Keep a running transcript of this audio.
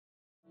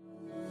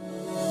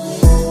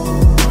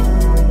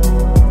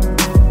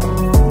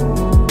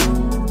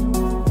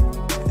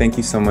Thank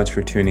you so much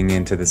for tuning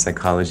in to the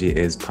Psychology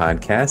Is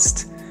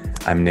podcast.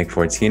 I'm Nick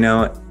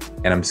Fortino,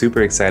 and I'm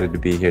super excited to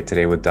be here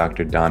today with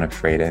Dr. Donna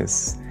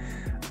Freitas.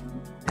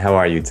 How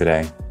are you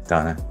today,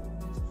 Donna?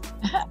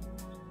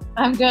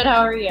 I'm good.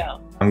 How are you?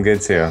 I'm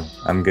good too.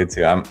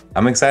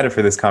 I'm excited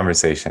for this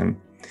conversation.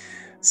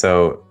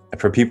 So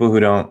for people who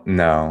don't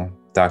know,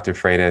 Dr.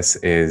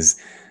 Freitas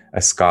is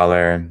a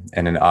scholar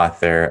and an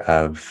author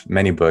of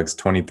many books,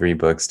 23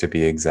 books to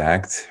be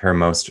exact. Her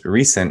most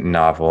recent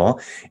novel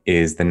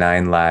is The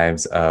 9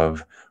 Lives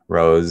of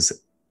Rose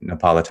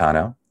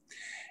Napolitano.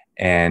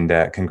 And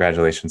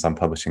congratulations on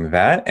publishing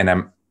that.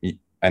 And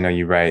I know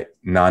you write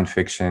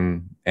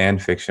nonfiction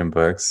and fiction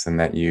books, and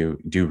that you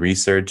do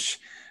research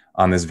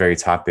on this very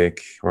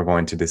topic we're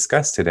going to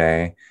discuss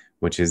today,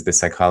 which is the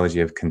psychology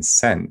of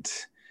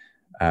consent.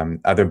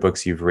 Other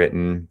books you've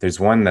written, there's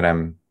one that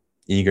I'm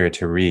eager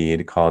to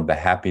read called The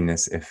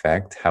Happiness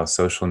Effect: How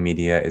Social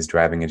Media is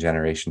Driving a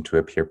Generation to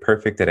Appear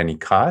Perfect at Any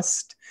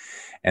Cost.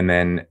 And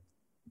then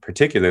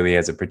particularly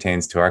as it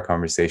pertains to our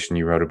conversation,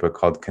 you wrote a book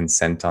called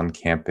Consent on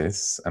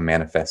Campus, a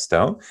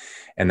manifesto,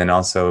 and then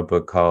also a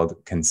book called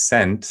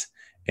Consent,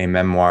 a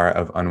memoir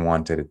of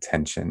unwanted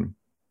attention.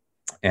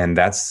 And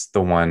that's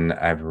the one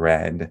I've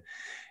read.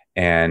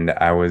 And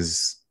I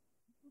was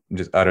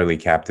just utterly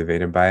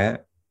captivated by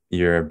it.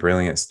 You're a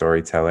brilliant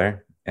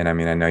storyteller. And I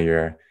mean, I know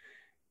you're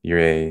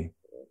a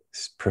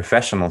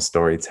professional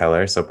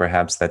storyteller, so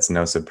perhaps that's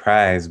no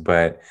surprise,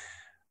 but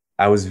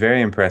I was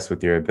very impressed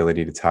with your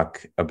ability to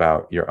talk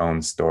about your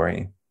own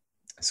story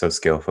so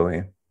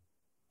skillfully,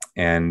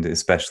 and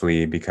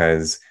especially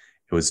because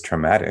it was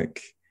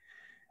traumatic.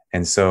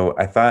 And so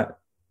I thought,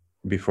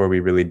 before we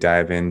really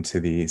dive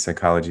into the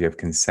psychology of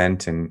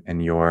consent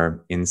and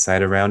your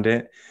insight around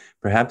it,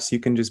 perhaps you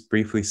can just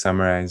briefly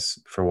summarize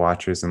for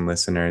watchers and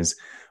listeners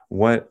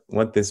what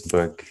this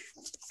book,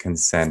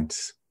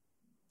 Consent,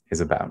 is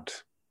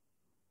about.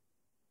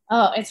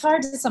 Oh, it's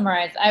hard to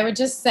summarize. I would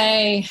just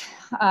say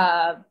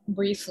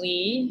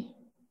briefly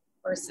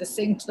or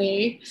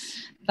succinctly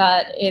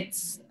that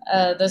it's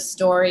the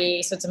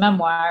story. So it's a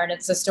memoir, and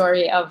it's a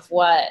story of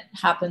what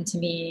happened to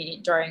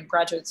me during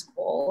graduate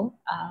school.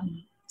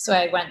 So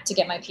I went to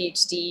get my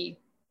PhD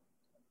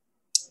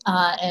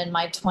in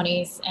my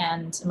 20s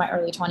and in my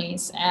early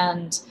 20s.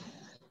 And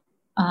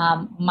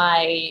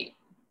my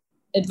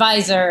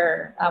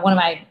advisor, one of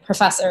my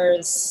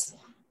professors,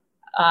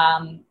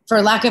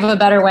 for lack of a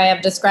better way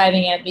of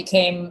describing it,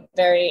 became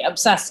very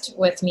obsessed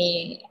with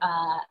me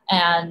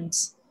and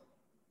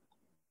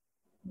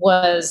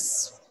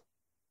was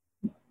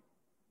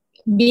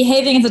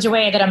behaving in such a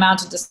way that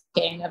amounted to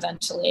stalking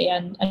eventually,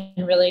 and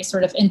really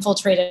sort of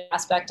infiltrated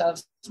aspect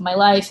of my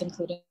life,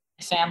 including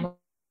my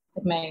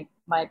family,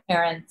 my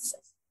parents,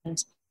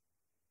 and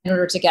in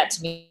order to get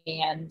to me.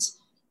 And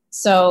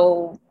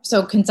so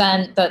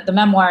Consent, the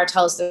memoir,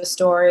 tells the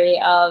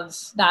story of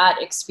that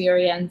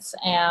experience,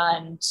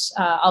 and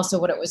also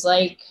what it was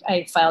like.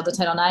 I filed a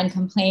Title IX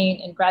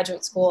complaint in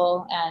graduate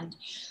school, and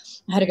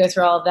I had to go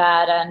through all of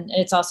that. And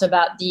it's also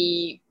about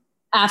the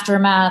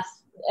aftermath,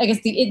 I guess,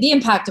 the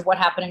impact of what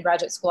happened in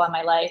graduate school on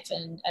my life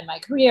and my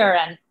career.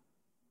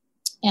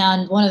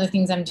 And one of the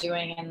things I'm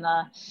doing in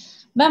the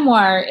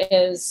memoir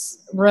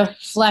is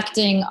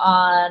reflecting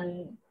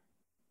on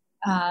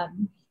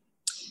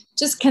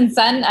just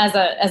consent as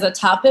a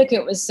topic.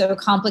 It was so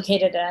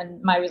complicated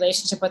in my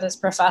relationship with this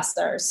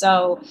professor.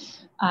 So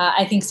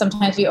I think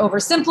sometimes we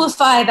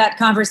oversimplify that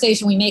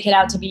conversation. We make it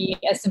out to be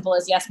as simple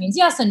as yes means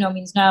yes and no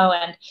means no.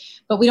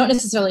 But we don't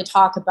necessarily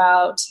talk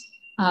about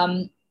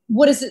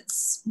what does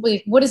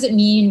it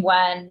mean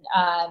when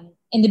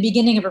in the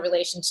beginning of a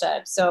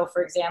relationship. So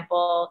for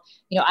example,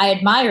 I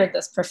admired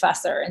this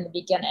professor in the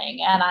beginning,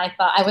 and I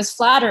thought I was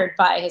flattered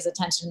by his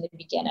attention in the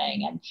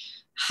beginning. And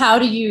how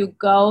do you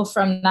go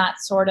from that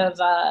sort of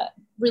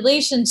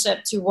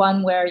relationship to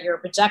one where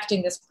you're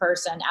rejecting this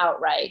person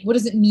outright? What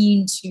does it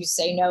mean to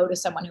say no to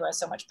someone who has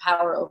so much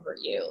power over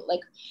you?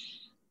 Like,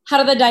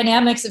 how do the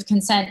dynamics of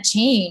consent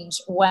change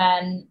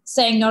when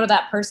saying no to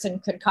that person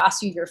could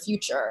cost you your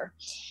future?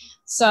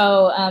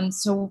 So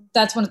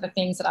that's one of the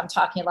things that I'm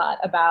talking a lot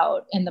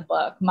about in the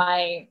book.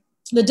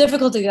 The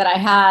difficulty that I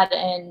had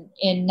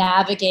in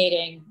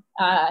navigating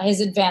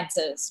his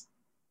advances,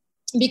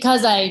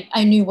 because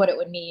I knew what it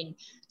would mean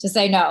to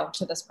say no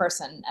to this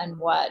person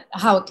and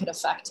how it could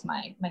affect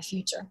my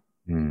future.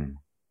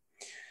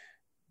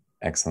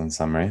 Excellent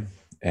summary.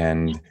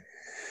 And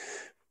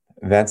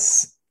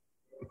that's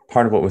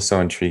part of what was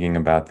so intriguing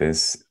about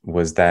this,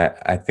 was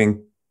that I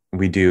think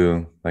we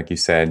do, like you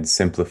said,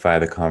 simplify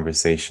the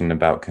conversation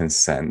about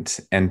consent.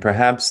 And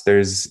perhaps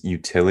there's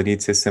utility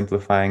to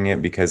simplifying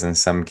it, because in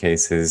some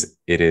cases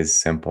it is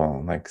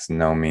simple, like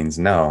no means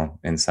no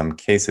in some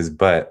cases,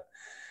 but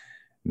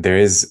there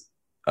is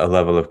a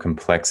level of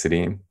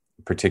complexity,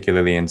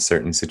 particularly in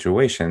certain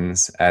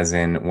situations, as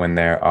in when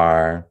there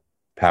are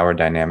power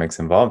dynamics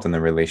involved in the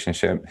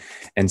relationship.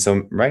 And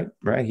so right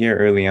here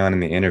early on in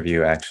the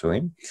interview,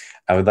 actually,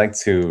 I would like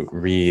to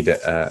read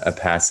a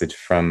passage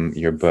from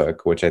your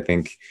book, which I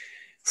think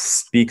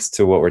speaks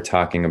to what we're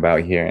talking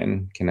about here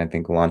and can, I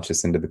think, launch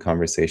us into the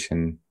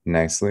conversation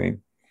nicely.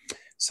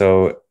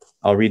 So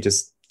I'll read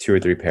just 2 or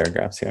 3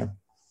 paragraphs here.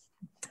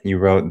 You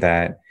wrote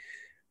that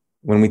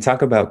when we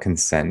talk about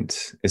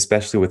consent,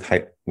 especially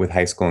with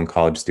high school and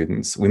college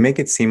students, we make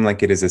it seem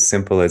like it is as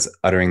simple as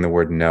uttering the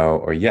word no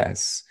or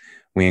yes.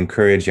 We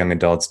encourage young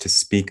adults to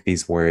speak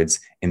these words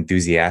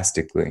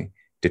enthusiastically,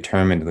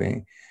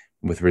 determinedly,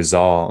 with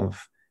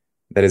resolve.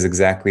 That is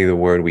exactly the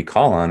word we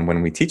call on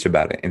when we teach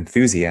about it: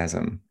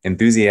 enthusiasm.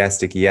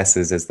 Enthusiastic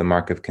yeses as the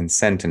mark of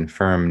consent and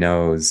firm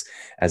no's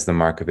as the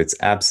mark of its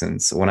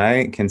absence. When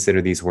I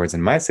consider these words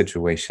in my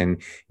situation,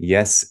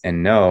 yes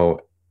and no,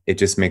 it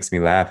just makes me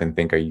laugh and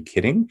think, are you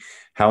kidding?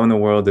 How in the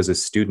world does a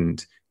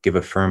student give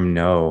a firm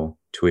no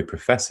to a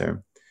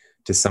professor,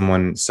 to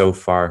someone so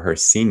far her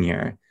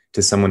senior,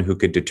 to someone who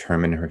could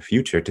determine her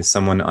future, to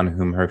someone on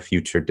whom her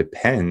future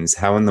depends?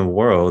 How in the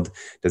world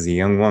does a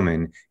young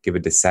woman give a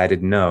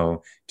decided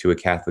no to a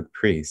Catholic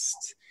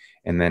priest?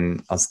 And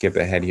then I'll skip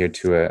ahead here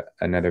to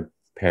another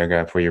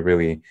paragraph where you're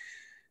really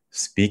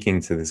speaking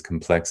to this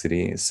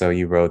complexity. So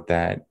you wrote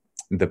that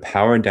the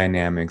power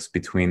dynamics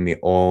between the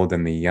old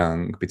and the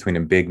young, between a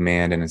big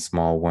man and a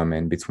small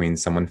woman, between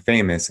someone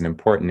famous and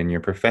important in your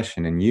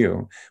profession and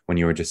you when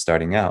you were just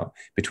starting out,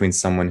 between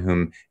someone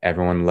whom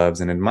everyone loves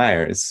and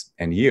admires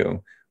and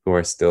you who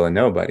are still a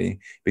nobody,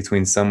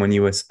 between someone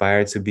you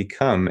aspire to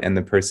become and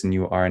the person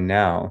you are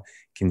now,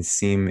 can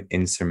seem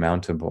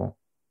insurmountable.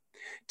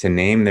 To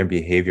name their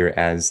behavior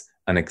as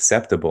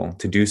unacceptable,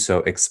 to do so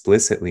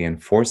explicitly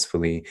and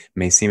forcefully,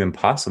 may seem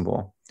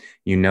impossible.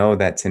 You know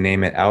that to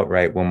name it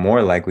outright will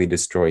more likely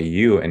destroy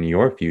you and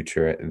your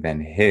future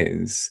than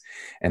his.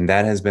 And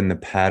that has been the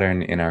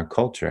pattern in our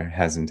culture,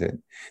 hasn't it?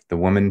 The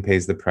woman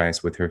pays the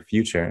price with her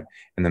future,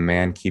 and the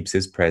man keeps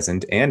his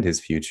present and his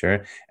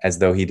future as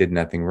though he did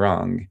nothing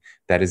wrong.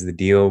 That is the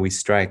deal we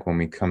strike when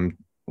we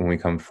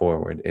come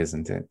forward,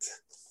 isn't it?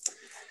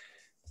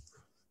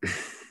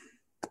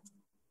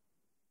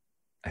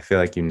 I feel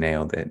like you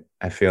nailed it.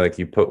 I feel like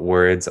you put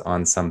words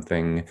on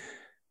something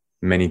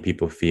many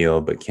people feel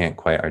but can't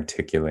quite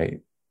articulate,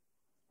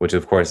 which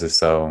of course is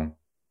so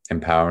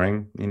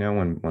empowering,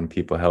 when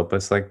people help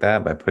us like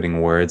that by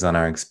putting words on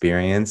our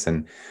experience.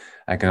 And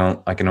I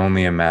can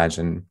only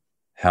imagine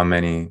how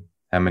many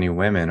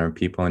women or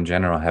people in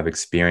general have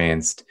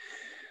experienced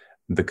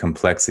the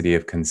complexity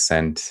of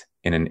consent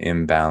in an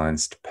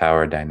imbalanced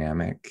power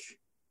dynamic.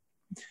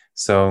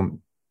 So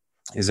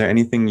is there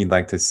anything you'd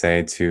like to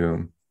say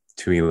to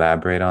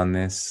elaborate on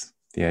this,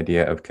 the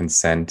idea of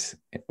consent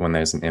when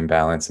there's an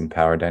imbalance in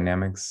power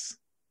dynamics?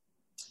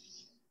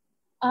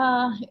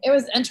 It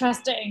was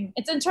interesting.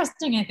 It's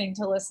interesting, I think,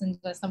 to listen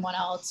to someone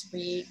else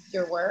read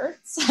your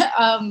words.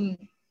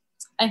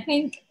 I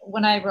think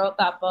when I wrote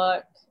that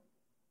book,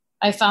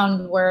 I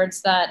found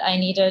words that I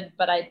needed,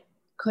 but I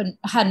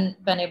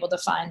hadn't been able to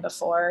find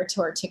before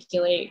to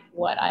articulate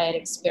what I had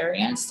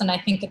experienced. And I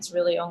think it's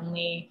really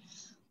only,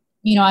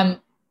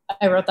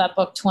 I wrote that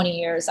book 20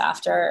 years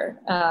after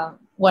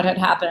what had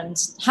happened.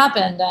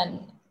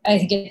 And I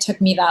think it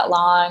took me that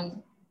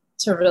long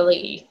to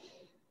really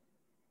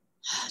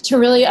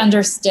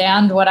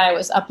understand what I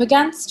was up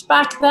against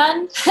back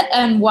then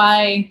and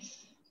why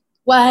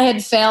I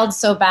had failed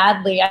so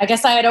badly. I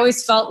guess I had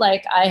always felt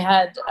like I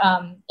had,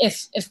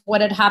 if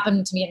what had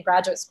happened to me in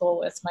graduate school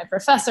with my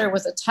professor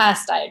was a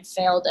test, I had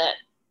failed it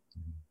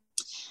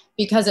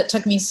because it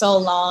took me so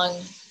long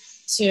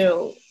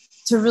to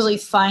really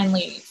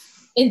finally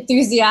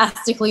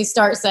enthusiastically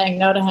start saying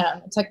no to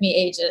him. It took me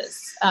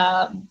ages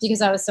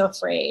because I was so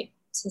afraid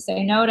to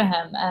say no to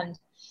him. And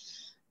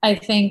I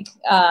think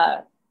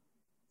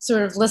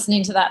sort of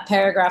listening to that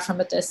paragraph from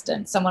a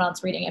distance, someone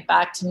else reading it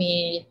back to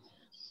me,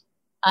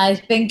 I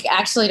think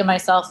actually to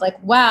myself,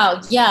 like,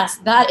 wow, yes,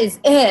 that is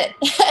it.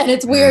 And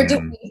it's weird to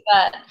think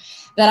that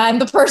I'm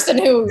the person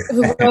who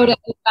wrote it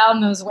and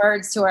found those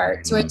words to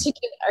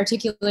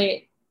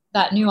articulate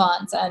that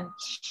nuance. And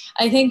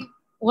I think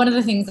one of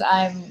the things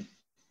I'm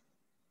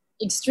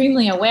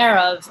extremely aware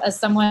of as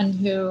someone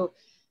who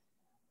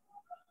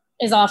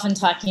is often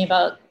talking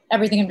about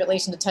everything in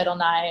relation to Title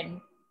IX,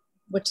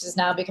 which has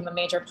now become a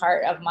major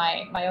part of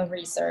my own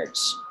research,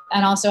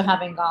 and also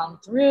having gone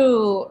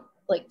through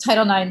like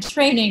Title IX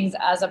trainings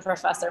as a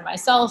professor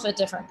myself at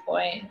different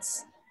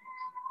points,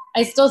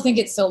 I still think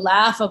it's so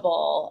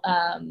laughable,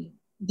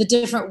 the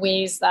different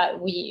ways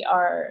that we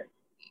are,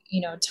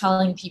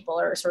 telling people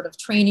or sort of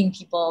training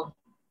people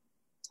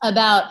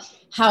about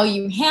how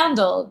you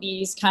handle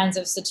these kinds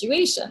of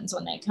situations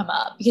when they come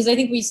up. Because I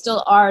think we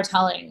still are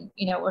telling,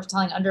 we're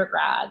telling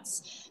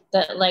undergrads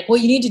that like,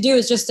 what you need to do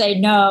is just say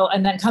no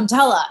and then come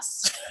tell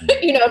us,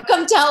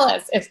 come tell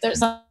us if there's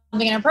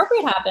something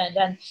inappropriate happened.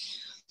 And,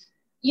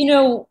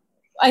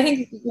 I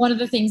think one of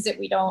the things that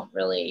we don't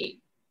really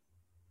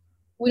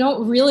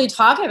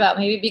talk about,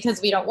 maybe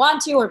because we don't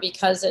want to, or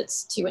because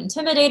it's too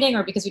intimidating,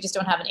 or because we just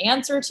don't have an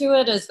answer to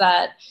it, is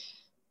that,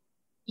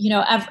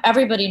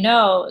 everybody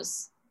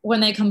knows when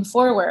they come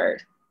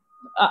forward,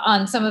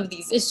 on some of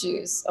these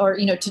issues, or,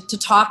 to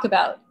talk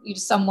about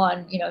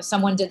someone,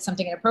 someone did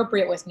something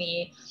inappropriate with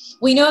me,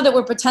 we know that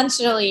we're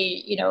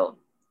potentially,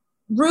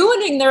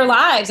 ruining their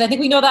lives. I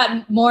think we know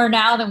that more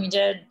now than we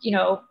did,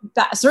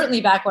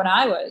 certainly back when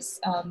I was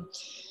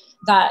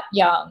that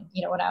young,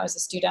 when I was a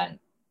student.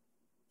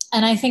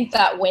 And I think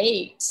that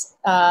weight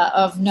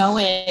of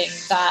knowing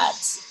that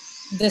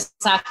this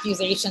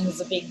accusation is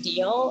a big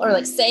deal, or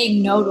like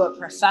saying no to a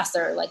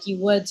professor like you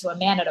would to a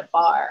man at a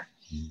bar,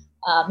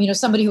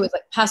 somebody who is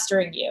like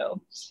pestering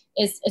you,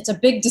 it's a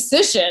big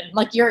decision.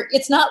 Like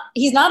he's not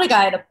a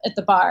guy at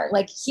the bar.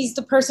 Like, he's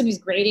the person who's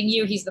grading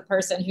you. He's the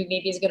person who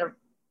maybe is going to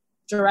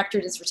direct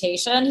your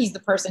dissertation. He's the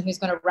person who's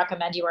going to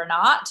recommend you or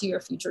not to your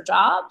future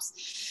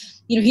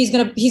jobs. He's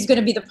going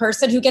to be the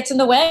person who gets in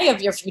the way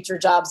of your future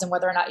jobs and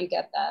whether or not you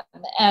get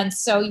them. And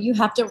so you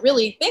have to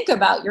really think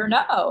about your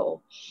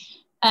no.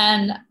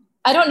 And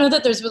I don't know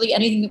that there's really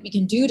anything that we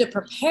can do to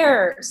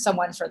prepare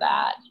someone for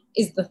that,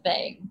 is the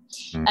thing.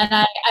 Mm-hmm.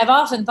 And I've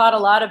often thought a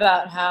lot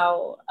about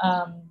how,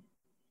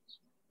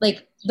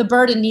 like, the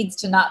burden needs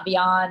to not be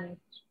on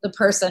the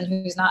person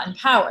who's not in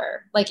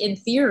power. Like, in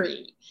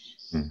theory,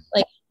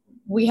 like,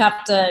 we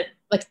have to,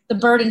 like, the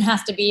burden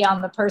has to be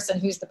on the person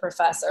who's the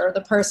professor, or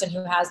the person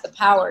who has the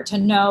power to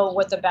know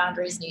what the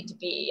boundaries need to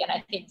be. And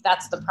I think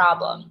that's the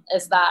problem,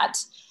 is that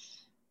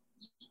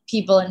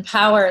people in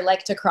power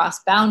like to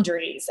cross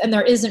boundaries, and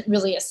there isn't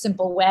really a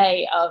simple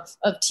way of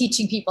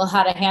teaching people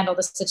how to handle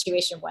the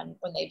situation when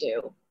they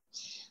do.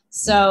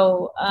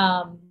 So,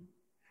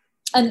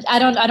 and I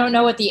don't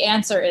know what the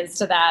answer is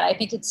to that. I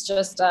think it's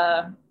just,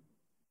 I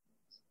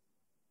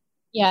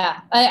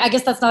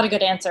guess that's not a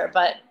good answer,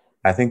 but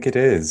I think it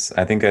is.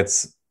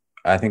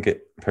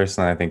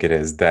 Personally, I think it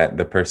is, that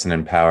the person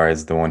in power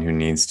is the one who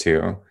needs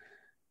to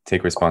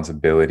take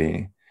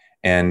responsibility.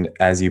 And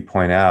as you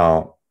point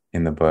out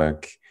in the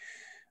book,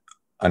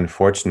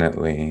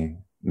 unfortunately,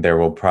 there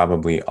will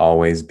probably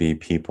always be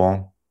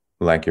people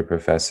like your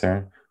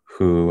professor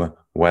who,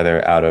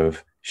 whether out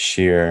of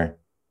sheer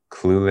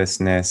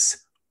cluelessness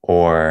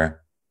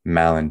or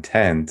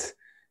malintent,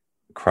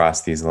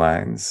 cross these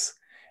lines.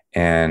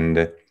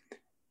 And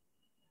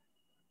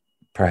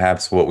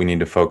perhaps what we need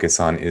to focus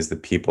on is the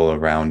people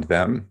around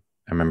them.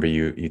 I remember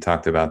you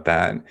talked about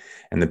that,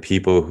 and the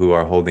people who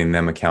are holding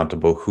them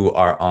accountable, who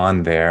are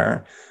on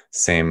their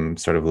same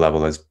sort of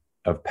level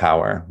of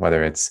power,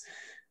 whether it's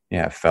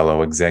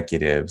fellow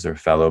executives or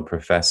fellow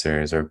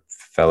professors or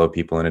fellow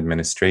people in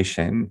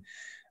administration.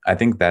 I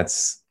think that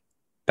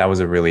was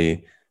a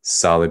really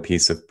solid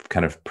piece of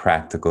kind of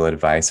practical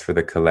advice for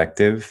the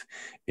collective.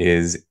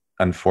 Is,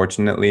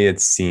 unfortunately, it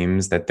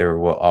seems that there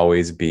will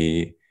always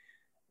be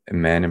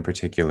men in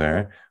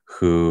particular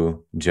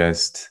who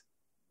just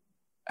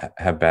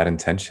have bad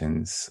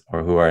intentions,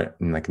 or who are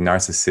like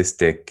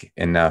narcissistic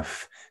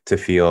enough to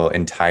feel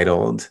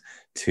entitled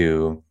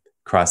to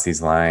cross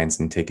these lines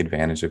and take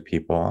advantage of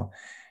people.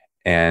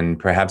 And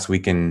perhaps we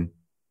can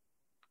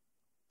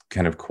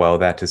kind of quell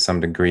that to some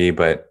degree,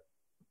 but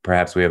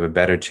perhaps we have a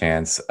better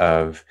chance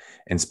of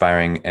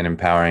inspiring and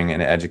empowering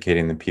and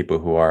educating the people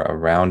who are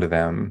around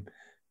them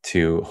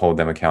to hold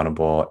them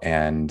accountable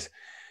and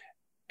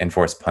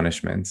enforce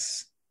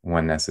punishments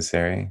when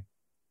necessary.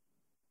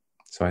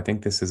 So I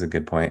think this is a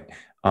good point.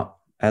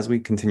 As we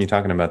continue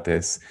talking about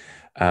this,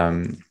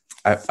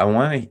 I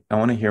want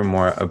to hear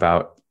more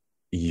about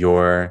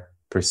your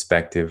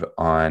perspective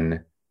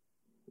on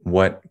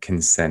what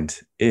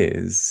consent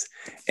is.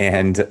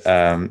 And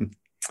I'm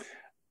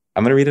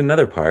going to read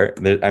another part.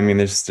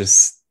 There's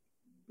just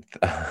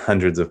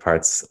hundreds of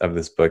parts of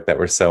this book that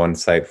were so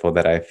insightful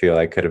that I feel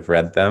I could have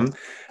read them.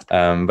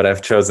 But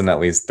I've chosen at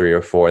least 3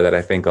 or 4 that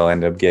I think I'll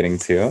end up getting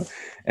to.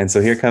 And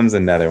so here comes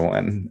another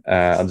one.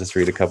 I'll just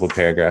read a couple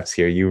paragraphs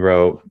here. You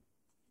wrote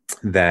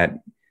that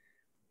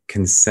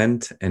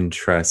consent and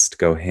trust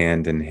go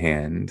hand in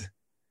hand.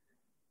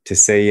 To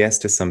say yes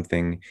to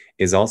something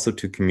is also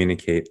to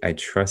communicate, I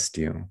trust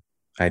you.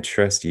 I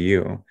trust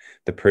you,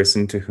 the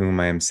person to whom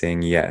I am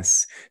saying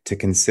yes, to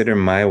consider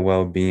my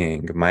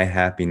well-being, my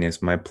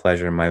happiness, my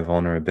pleasure, my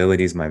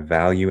vulnerabilities, my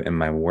value and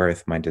my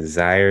worth, my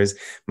desires,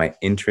 my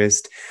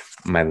interest,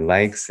 my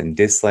likes and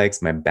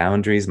dislikes, my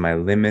boundaries, my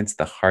limits,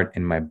 the heart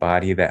in my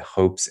body that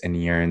hopes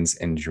and yearns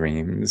and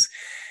dreams.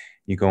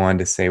 You go on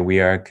to say,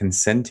 we are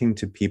consenting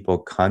to people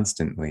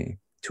constantly,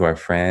 to our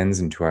friends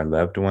and to our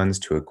loved ones,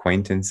 to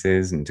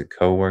acquaintances and to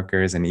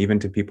coworkers, and even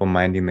to people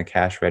minding the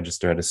cash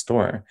register at a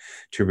store.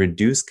 To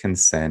reduce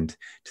consent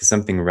to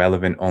something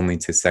relevant only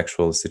to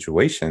sexual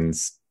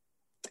situations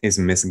is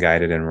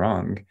misguided and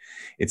wrong.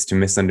 It's to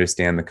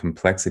misunderstand the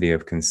complexity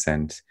of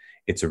consent,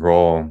 its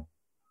role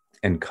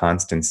and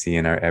constancy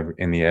in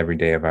the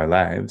everyday of our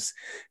lives.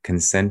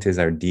 Consent is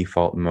our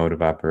default mode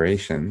of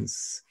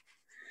operations.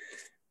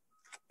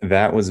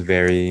 That was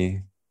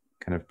very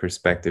kind of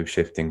perspective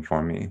shifting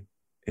for me.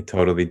 It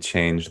totally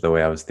changed the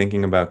way I was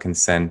thinking about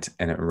consent,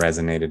 and it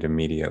resonated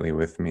immediately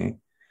with me.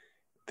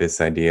 This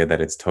idea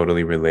that it's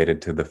totally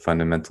related to the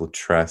fundamental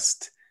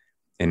trust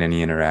in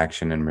any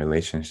interaction and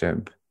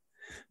relationship.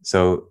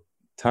 So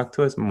talk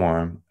to us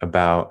more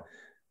about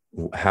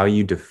how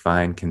you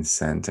define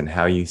consent and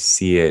how you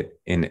see it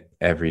in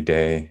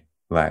everyday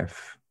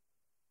life.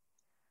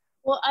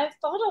 Well, I've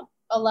thought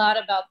a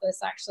lot about this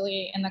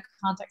actually in the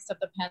context of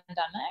the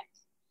pandemic,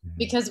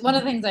 because one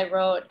of the things I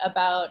wrote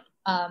about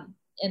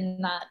in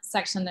that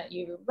section that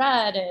you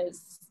read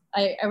is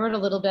I wrote a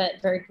little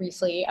bit very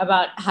briefly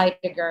about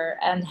Heidegger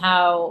and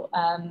how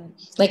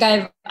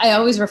I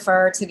always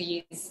refer to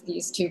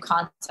these two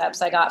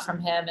concepts I got from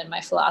him in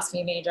my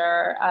philosophy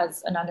major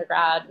as an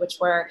undergrad, which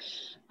were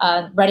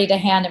ready to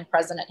hand and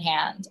present at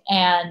hand.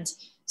 And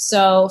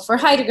so for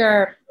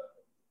Heidegger,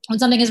 when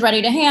something is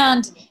ready to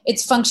hand,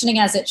 it's functioning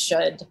as it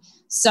should.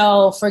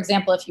 So for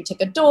example, if you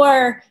take a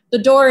door, the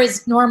door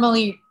is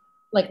normally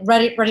like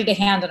ready to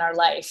hand in our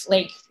life.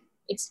 Like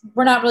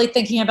we're not really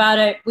thinking about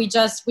it. We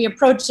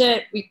approach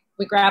it, we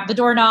grab the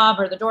doorknob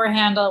or the door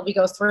handle, we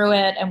go through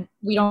it, and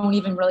we don't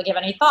even really give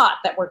any thought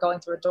that we're going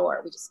through a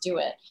door. We just do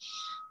it.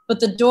 But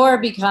the door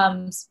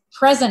becomes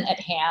present at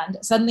hand,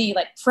 suddenly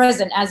like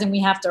present, as in we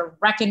have to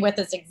reckon with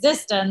its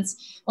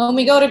existence when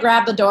we go to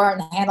grab the door and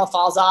the handle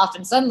falls off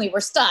and suddenly we're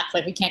stuck,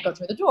 like we can't go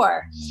through the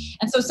door.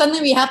 And so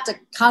suddenly we have to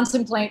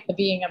contemplate the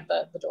being of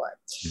the door.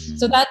 Mm-hmm.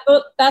 So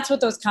that's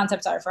what those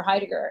concepts are for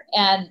Heidegger.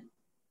 And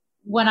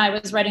when I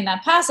was writing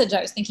that passage,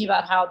 I was thinking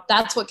about how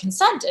that's what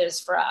consent is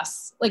for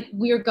us. Like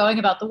we are going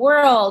about the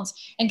world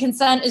and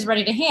consent is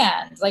ready to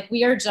hand. Like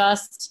we are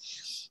just,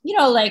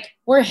 like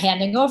we're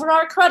handing over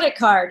our credit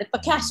card at the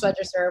cash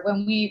register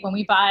when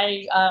we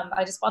buy,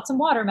 I just bought some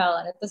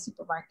watermelon at the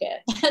supermarket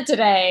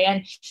today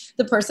and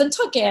the person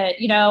took it,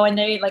 and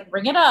they like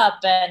ring it up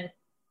and,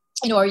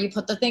 or you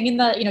put the thing in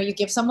the, you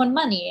give someone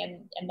money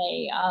and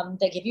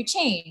they give you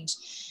change.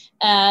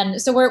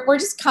 And so we're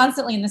just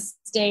constantly in this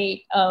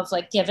state of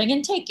like giving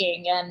and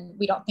taking, and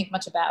we don't think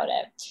much about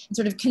it and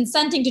sort of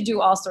consenting to do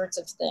all sorts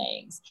of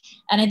things.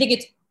 And I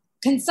think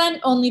consent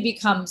only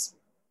becomes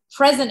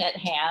present at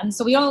hand.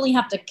 So we only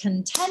have to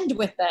contend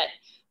with it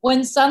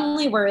when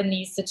suddenly we're in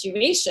these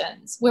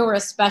situations where we're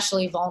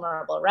especially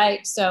vulnerable,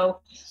 right? So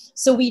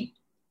we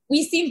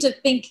seem to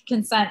think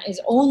consent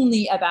is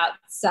only about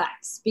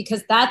sex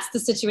because that's the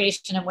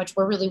situation in which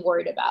we're really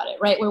worried about it,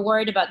 right? We're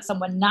worried about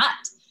someone not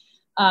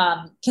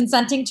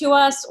consenting to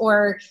us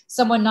or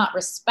someone not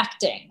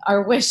respecting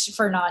our wish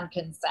for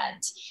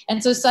non-consent.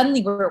 And so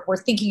suddenly we're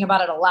thinking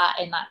about it a lot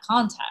in that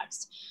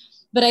context.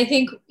 But I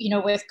think,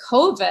 with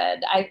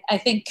COVID, I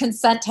think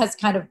consent has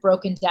kind of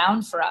broken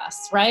down for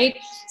us, right?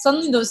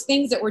 Suddenly those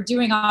things that we're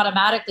doing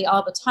automatically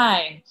all the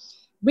time,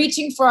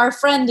 reaching for our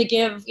friend to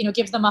give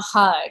them a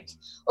hug,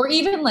 or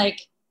even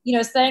like,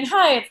 saying,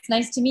 hi, it's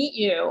nice to meet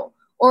you.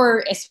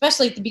 Or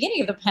especially at the beginning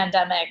of the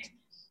pandemic,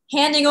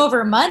 handing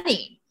over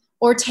money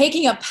or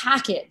taking a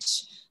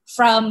package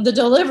from the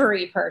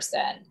delivery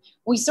person.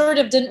 We sort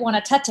of didn't want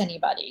to touch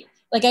anybody.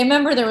 Like I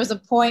remember there was a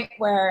point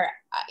where,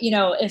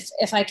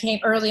 if I came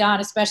early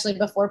on, especially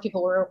before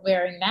people were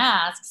wearing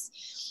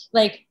masks,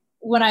 like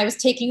when I was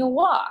taking a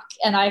walk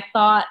and I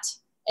thought,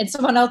 and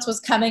someone else was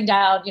coming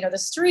down, the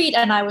street,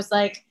 and I was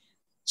like,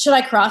 should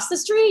I cross the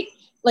street?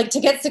 Like to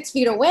get 6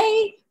 feet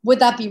away? Would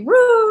that be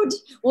rude?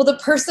 Will the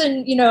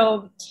person,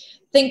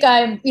 think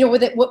I'm,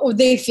 would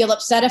they feel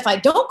upset if I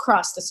don't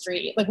cross the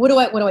street? Like, what do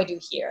I do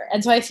here?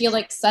 And so I feel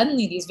like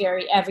suddenly these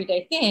very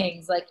everyday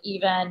things, like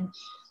even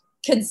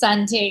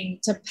consenting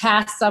to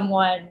pass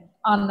someone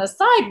on the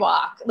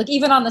sidewalk, like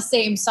even on the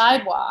same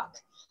sidewalk,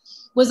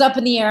 was up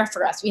in the air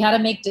for us. We had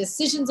to make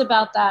decisions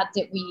about that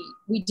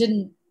we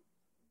didn't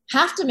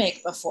have to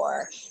make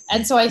before.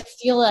 And so I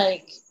feel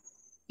like,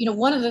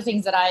 one of the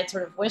things that I had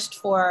sort of wished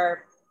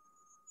for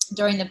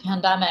during the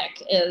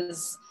pandemic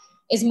is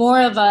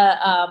more of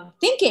a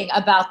thinking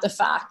about the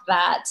fact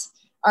that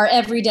our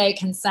everyday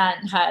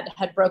consent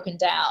had broken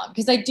down.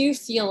 Because I do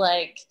feel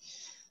like,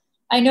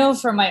 I know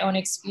from my own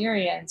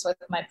experience with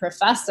my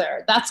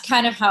professor, that's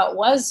kind of how it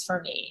was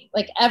for me.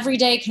 Like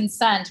everyday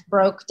consent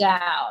broke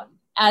down,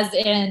 as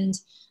in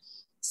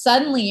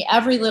suddenly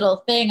every little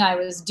thing I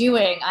was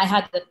doing, I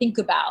had to think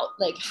about,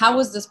 like, how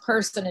was this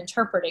person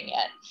interpreting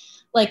it?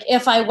 Like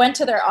if I went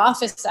to their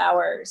office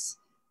hours,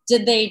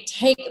 did they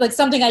take like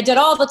something I did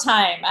all the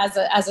time as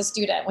a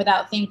student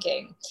without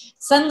thinking?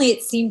 Suddenly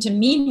it seemed to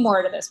mean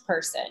more to this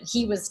person.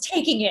 He was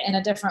taking it in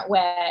a different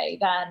way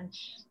than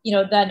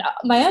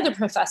my other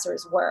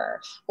professors were.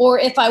 Or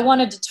if I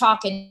wanted to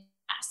talk in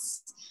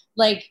class,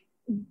 like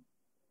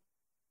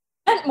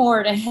meant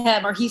more to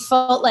him, or he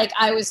felt like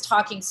I was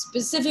talking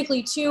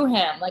specifically to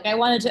him, like I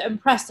wanted to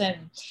impress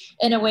him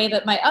in a way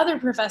that my other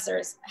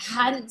professors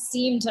hadn't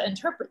seemed to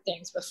interpret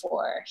things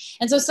before.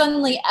 And so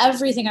suddenly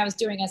everything I was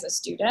doing as a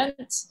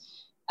student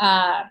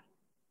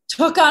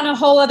took on a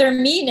whole other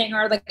meaning,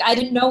 or like I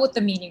didn't know what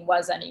the meaning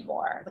was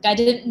anymore. Like I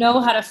didn't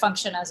know how to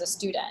function as a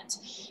student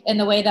in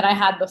the way that I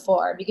had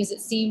before, because it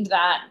seemed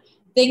that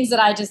things that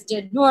I just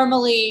did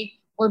normally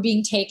were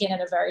being taken in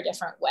a very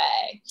different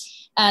way.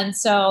 And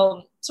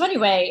so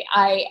anyway,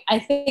 I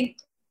think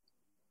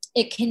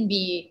it can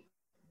be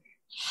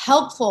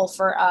helpful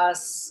for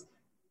us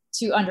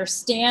to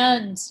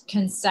understand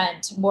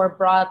consent more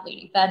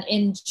broadly than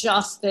in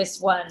just this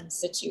one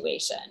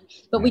situation.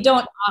 But we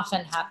don't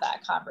often have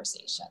that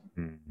conversation.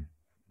 Mm-hmm.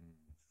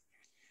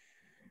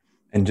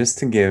 And just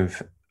to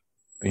give,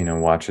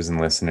 watchers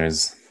and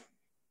listeners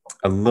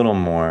a little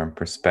more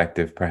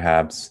perspective,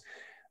 perhaps,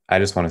 I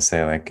just want to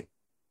say, like,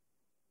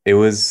 it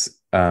was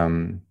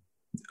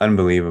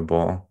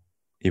unbelievable,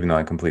 even though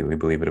I completely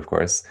believe it, of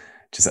course,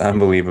 just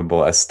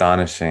unbelievable,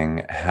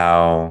 astonishing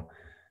how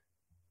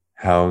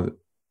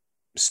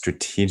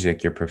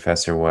strategic your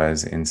professor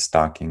was in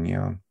stalking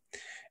you.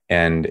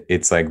 And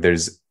it's like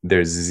there's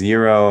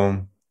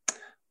zero.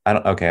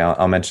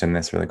 I'll mention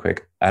this really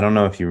quick. I don't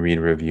know if you read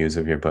reviews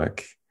of your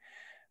book.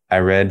 I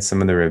read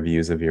some of the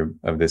reviews of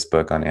this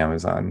book on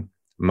Amazon.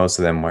 Most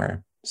of them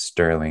were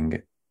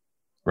sterling,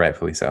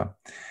 rightfully so.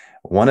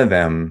 One of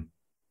them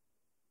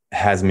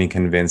has me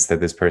convinced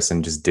that this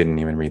person just didn't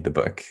even read the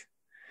book,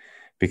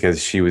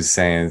 because she was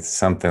saying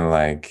something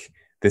like,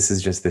 this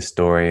is just the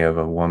story of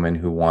a woman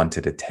who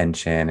wanted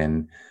attention,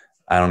 and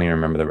I don't even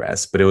remember the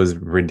rest, but it was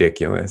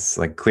ridiculous.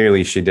 Like,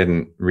 clearly she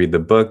didn't read the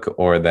book,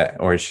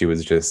 or she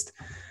was just,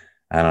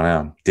 I don't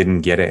know,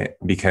 didn't get it.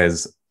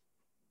 Because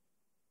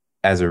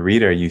as a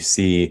reader, you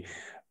see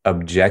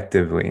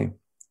objectively,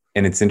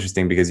 and it's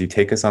interesting because you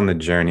take us on the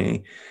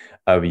journey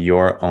of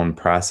your own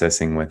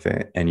processing with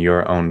it and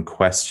your own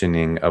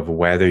questioning of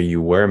whether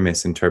you were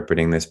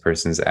misinterpreting this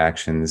person's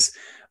actions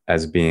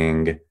as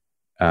being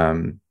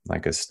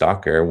like a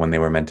stalker when they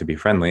were meant to be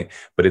friendly.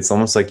 But it's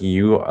almost like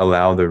you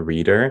allow the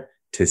reader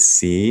to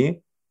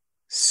see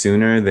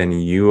sooner than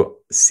you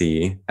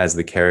see as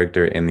the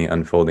character in the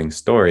unfolding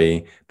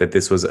story that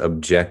this was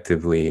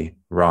objectively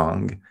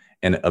wrong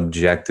and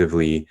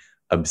objectively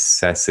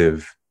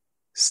obsessive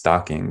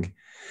stalking.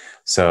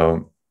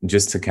 So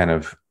just to kind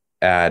of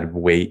add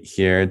weight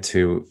here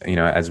to,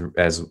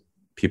 as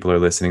people are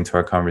listening to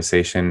our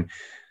conversation,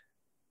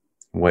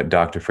 what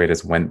Dr.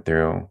 Freitas went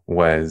through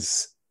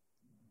was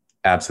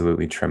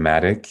absolutely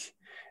traumatic.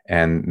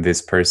 And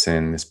this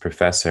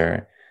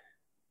professor,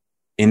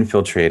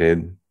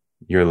 infiltrated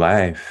your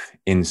life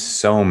in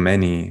so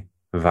many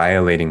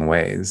violating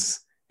ways,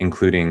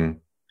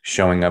 including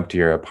showing up to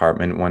your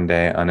apartment one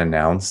day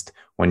unannounced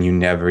when you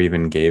never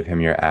even gave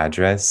him your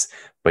address,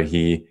 but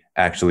he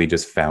actually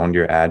just found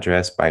your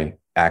address by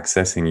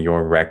accessing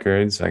your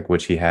records, like,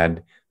 which he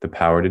had the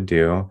power to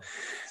do,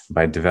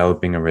 by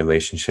developing a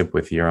relationship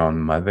with your own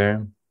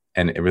mother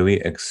and really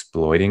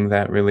exploiting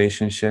that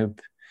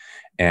relationship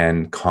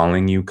and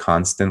calling you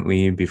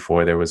constantly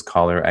before there was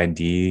caller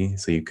ID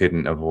so you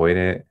couldn't avoid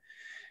it,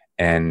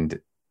 and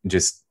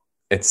just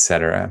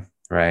etc.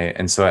 Right.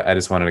 And so I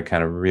just wanted to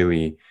kind of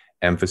really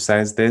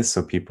emphasize this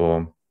so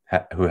people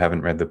who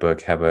haven't read the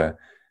book have a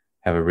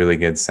really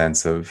good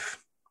sense of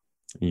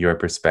your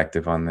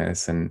perspective on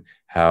this and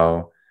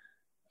how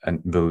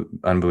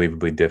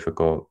unbelievably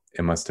difficult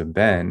it must have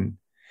been.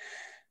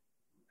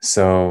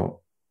 So,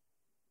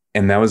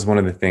 and that was one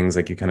of the things,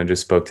 like, you kind of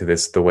just spoke to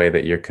this, the way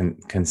that your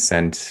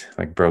consent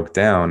like broke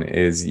down,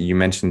 is you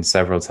mentioned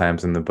several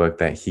times in the book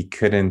that he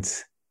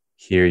couldn't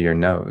hear your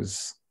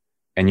no's,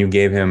 and you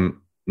gave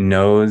him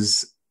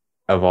no's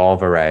of all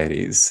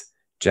varieties: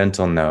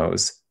 gentle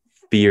no's,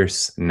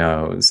 fierce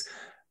no's,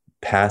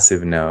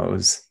 passive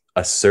no's,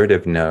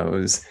 assertive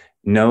no's,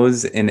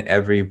 no's in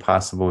every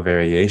possible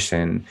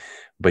variation,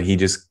 but he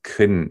just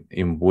couldn't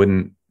and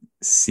wouldn't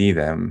see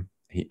them.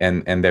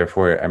 And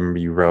therefore, I remember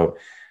you wrote,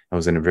 it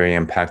was in a very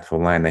impactful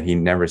line, that he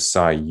never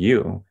saw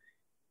you.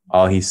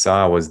 All he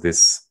saw was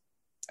this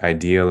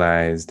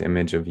idealized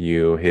image of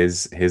you,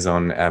 his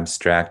own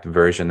abstract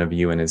version of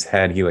you in his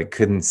head. He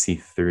couldn't see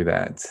through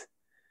that.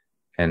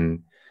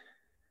 And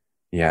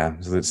yeah,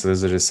 so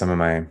those are just some of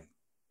my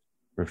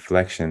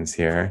reflections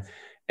here.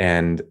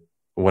 And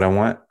what I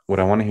want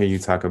to hear you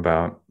talk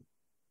about,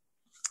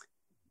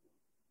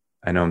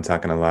 I know I'm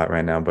talking a lot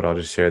right now, but I'll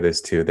just share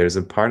this too. There's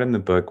a part in the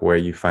book where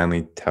you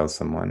finally tell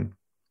someone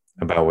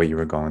about what you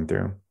were going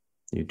through.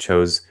 You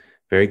chose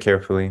very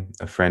carefully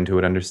a friend who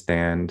would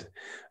understand,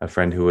 a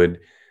friend who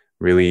would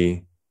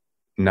really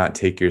not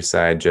take your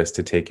side just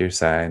to take your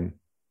side.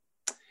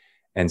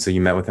 And so you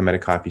met with him at a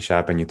coffee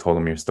shop and you told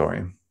him your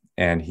story,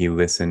 and he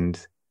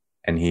listened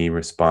and he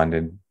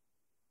responded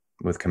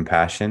with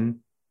compassion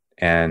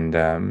and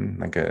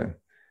like a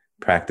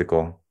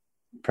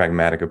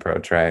pragmatic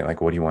approach, right? Like,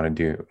 what do you want to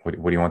do? What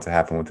do you want to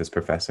happen with this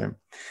professor?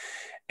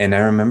 And I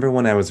remember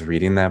when I was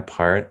reading that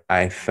part,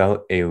 I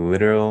felt a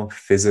literal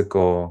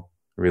physical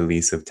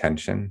release of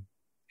tension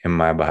in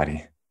my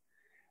body,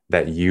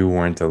 that you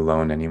weren't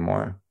alone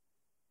anymore.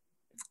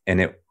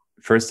 And it,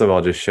 first of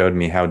all, just showed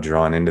me how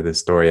drawn into the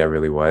story I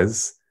really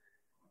was.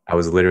 I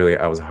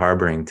was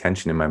harboring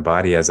tension in my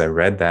body as I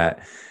read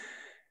that,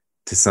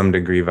 to some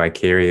degree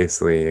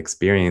vicariously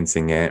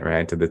experiencing it,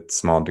 right? To the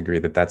small degree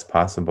that that's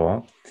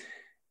possible.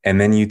 And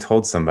then you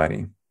told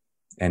somebody,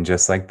 and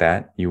just like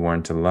that, you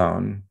weren't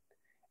alone.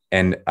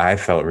 And I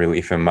felt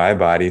relief in my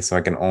body, so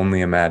I can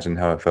only imagine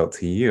how it felt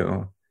to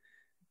you.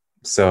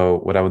 So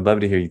what I would love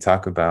to hear you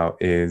talk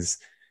about is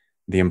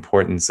the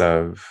importance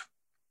of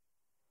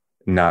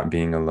not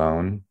being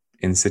alone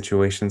in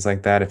situations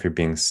like that, if you're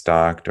being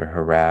stalked or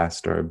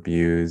harassed or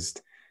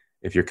abused,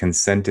 if your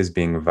consent is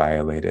being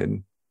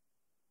violated,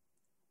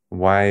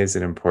 why is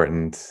it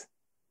important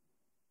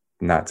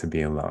not to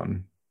be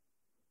alone?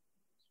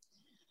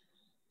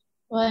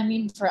 Well, I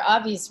mean, for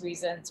obvious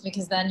reasons,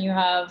 because then you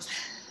have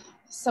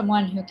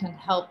someone who can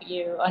help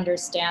you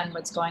understand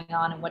what's going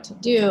on and what to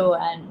do.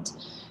 And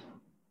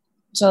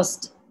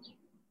just,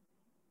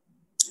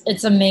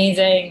 it's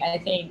amazing. I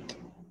think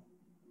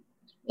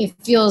it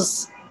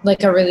feels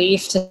like a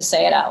relief to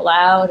say it out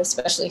loud,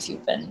 especially if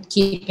you've been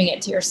keeping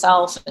it to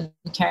yourself and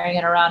carrying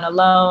it around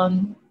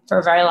alone for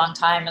a very long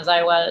time, as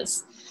I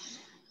was.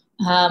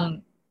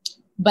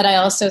 But I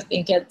also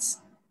think I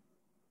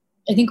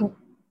think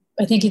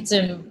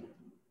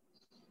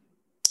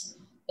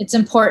it's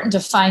important to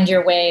find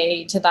your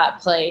way to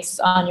that place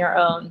on your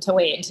own, to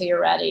wait until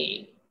you're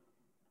ready.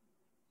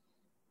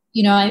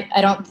 You know,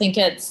 I don't think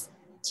it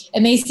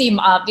may seem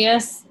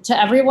obvious to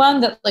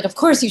everyone that, like, of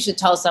course you should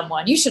tell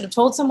someone, you should have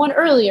told someone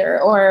earlier,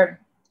 or,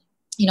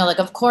 you know, like,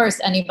 of course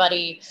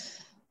anybody,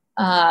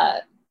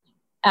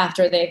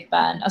 after they've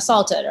been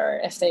assaulted or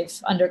if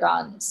they've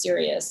undergone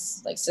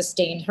serious, like,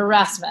 sustained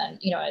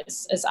harassment, you know,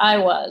 as I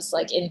was,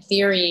 like, in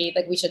theory,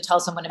 like, we should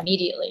tell someone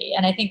immediately.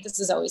 And I think this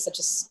is always such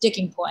a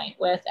sticking point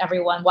with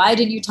everyone. Why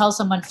didn't you tell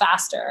someone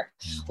faster?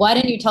 Why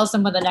didn't you tell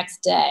someone the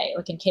next day,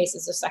 like in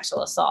cases of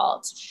sexual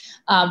assault?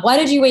 Why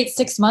did you wait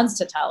 6 months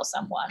to tell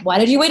someone? Why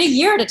did you wait a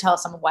year to tell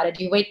someone? Why did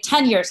you wait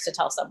 10 years to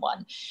tell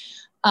someone?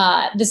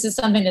 This is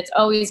something that's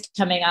always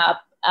coming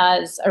up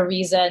as a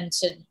reason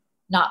to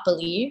not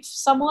believe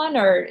someone,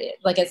 or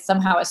like it's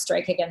somehow a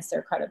strike against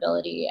their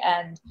credibility.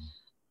 And,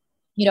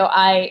 you know,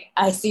 I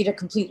see it a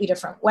completely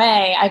different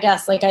way, I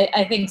guess. Like,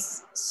 I think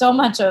so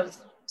much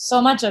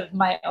of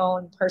my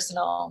own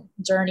personal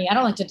journey, I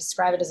don't like to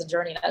describe it as a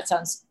journey, that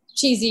sounds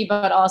cheesy,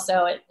 but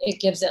also it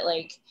gives it,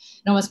 like,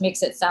 it almost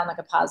makes it sound like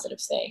a positive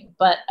thing,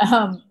 but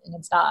and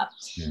it's not.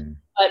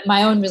 But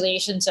my own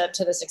relationship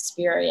to this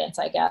experience,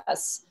 I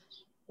guess,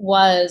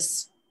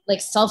 was like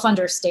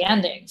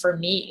self-understanding for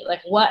me,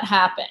 like what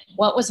happened,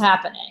 what was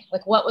happening,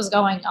 like what was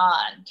going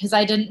on. Because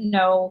I didn't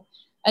know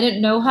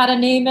how to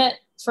name it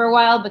for a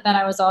while, but then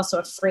I was also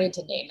afraid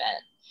to name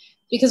it,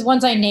 because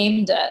once I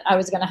named it, I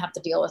was going to have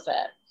to deal with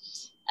it.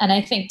 And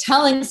I think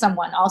telling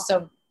someone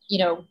also, you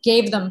know,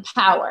 gave them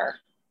power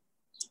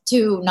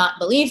to not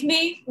believe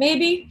me,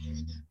 maybe,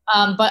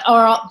 but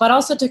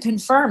also to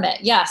confirm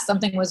it. Yes,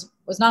 something was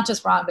not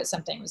just wrong, but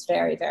something was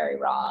very, very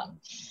wrong.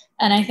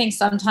 And I think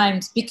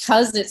sometimes,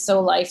 because it's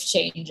so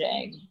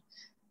life-changing,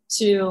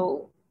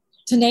 to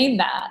name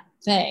that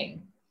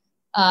thing,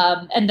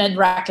 and then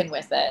reckon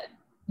with it,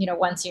 you know,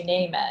 once you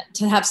name it,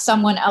 to have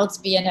someone else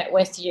be in it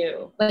with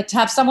you, like to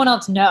have someone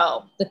else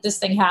know that this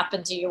thing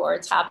happened to you or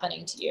it's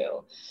happening to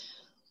you.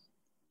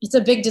 It's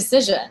a big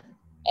decision.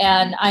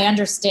 And I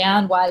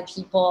understand why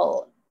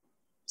people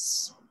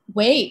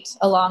wait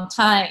a long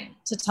time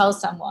to tell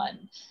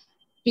someone,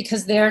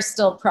 because they're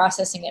still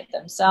processing it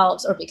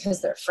themselves, or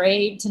because they're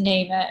afraid to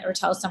name it or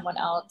tell someone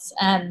else.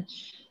 And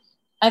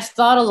I've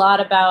thought a lot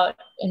about,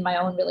 in my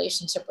own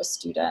relationship with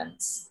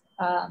students,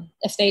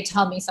 if they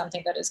tell me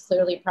something that is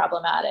clearly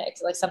problematic,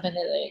 like something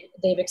that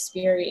they've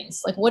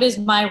experienced, like, what is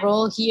my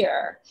role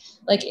here?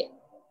 Like,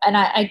 and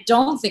I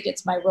don't think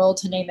it's my role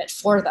to name it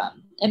for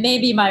them. It may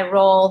be my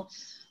role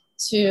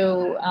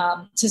to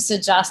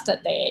suggest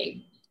that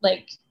they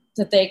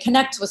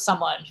connect with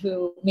someone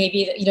who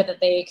maybe, you know, that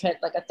they could,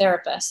 like a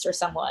therapist or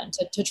someone,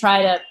 to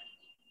try to,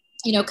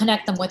 you know,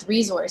 connect them with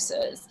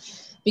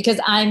resources, because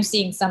I'm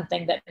seeing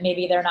something that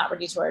maybe they're not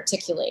ready to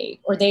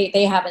articulate, or they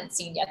haven't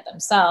seen yet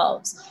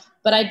themselves.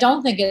 But I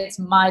don't think it's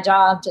my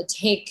job to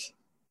take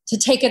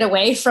it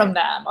away from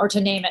them, or to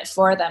name it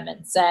for them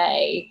and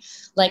say,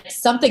 like,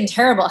 something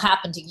terrible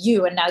happened to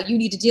you and now you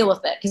need to deal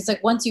with it. Because,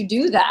 like, once you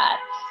do that,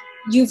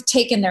 you've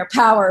taken their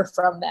power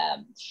from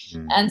them.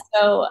 And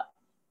so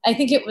I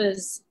think it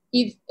was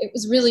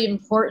really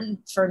important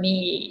for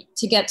me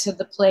to get to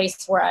the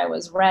place where I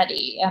was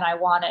ready and I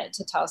wanted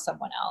to tell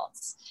someone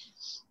else.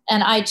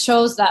 And I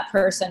chose that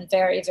person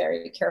very,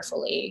 very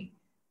carefully.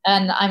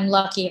 And I'm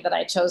lucky that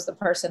I chose the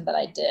person that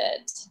I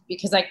did,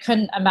 because I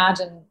couldn't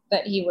imagine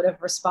that he would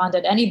have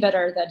responded any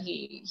better than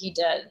he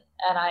did.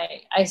 And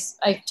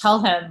I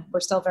tell him, we're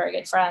still very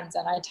good friends,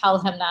 and I tell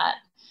him that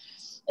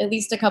at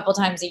least a couple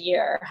times a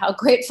year, how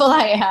grateful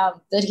I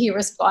am that he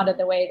responded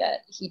the way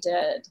that he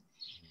did.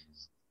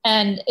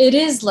 And it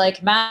is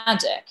like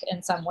magic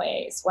in some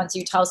ways. Once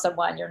you tell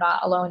someone, you're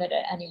not alone in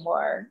it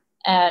anymore,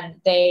 and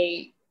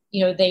they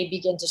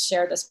begin to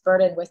share this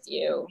burden with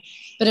you.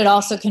 But it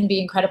also can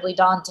be incredibly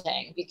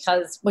daunting,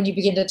 because when you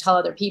begin to tell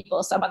other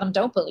people, some of them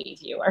don't believe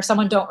you, or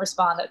someone don't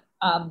respond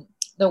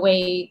the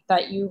way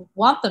that you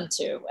want them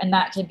to, and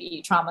that can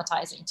be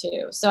traumatizing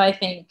too. So I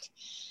think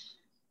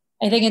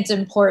it's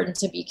important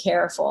to be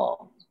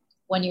careful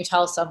when you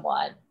tell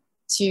someone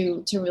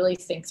to really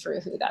think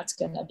through who that's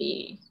going to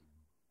be.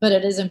 But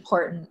it is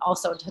important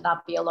also to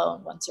not be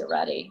alone once you're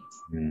ready.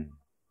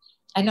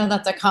 I know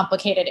that's a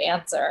complicated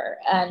answer.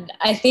 And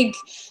I think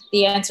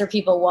the answer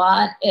people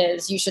want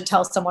is you should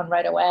tell someone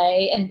right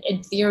away. And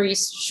in theory,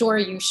 sure,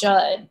 you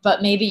should,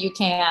 but maybe you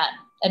can't.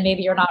 And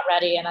maybe you're not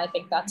ready. And I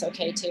think that's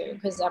okay too,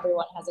 because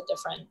everyone has a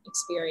different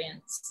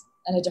experience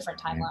and a different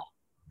timeline.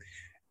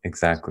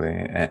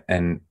 Exactly.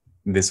 And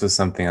this was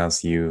something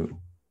else you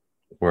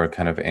were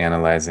kind of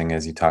analyzing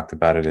as you talked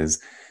about it,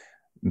 is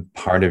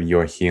part of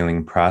your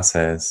healing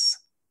process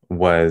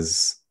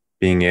was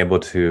being able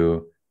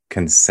to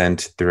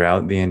consent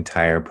throughout the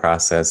entire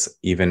process,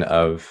 even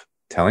of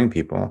telling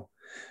people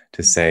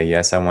to say,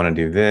 yes, I want to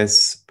do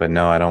this, but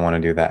no, I don't want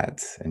to do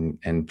that.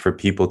 And for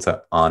people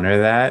to honor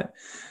that,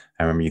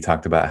 I remember you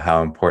talked about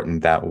how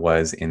important that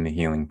was in the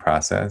healing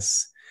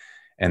process.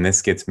 And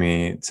this gets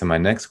me to my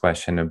next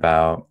question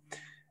about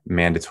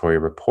mandatory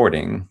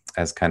reporting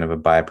as kind of a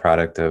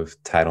byproduct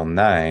of Title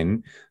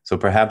IX. So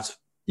perhaps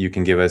you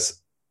can give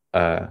us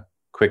a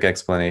quick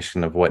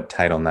explanation of what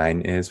Title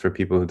IX is for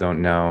people who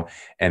don't know,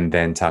 and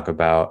then talk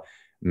about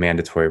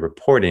mandatory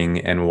reporting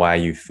and why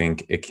you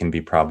think it can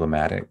be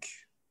problematic.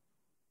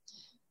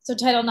 So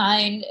Title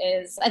IX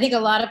is, I think a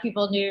lot of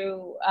people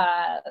knew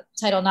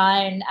Title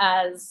IX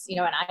as, and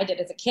I did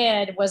as a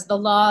kid, was the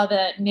law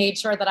that made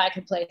sure that I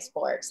could play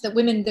sports,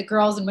 that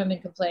girls and women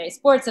could play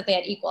sports, that they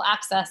had equal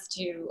access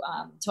to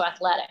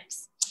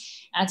athletics.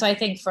 And so I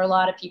think for a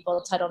lot of people,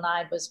 Title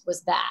IX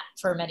was that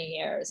for many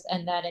years.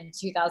 And then in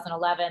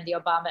 2011, the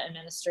Obama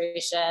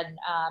administration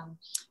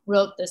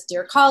wrote this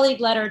Dear Colleague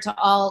letter to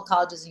all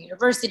colleges and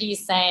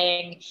universities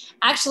saying,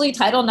 actually,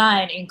 Title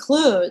IX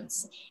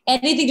includes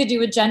anything to do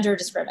with gender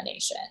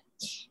discrimination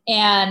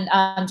and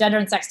gender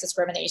and sex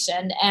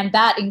discrimination. And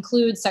that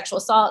includes sexual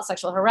assault,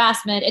 sexual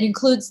harassment. It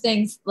includes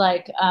things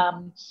like,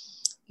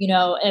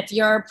 if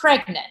you're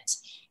pregnant,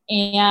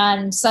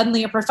 and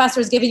suddenly a professor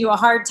is giving you a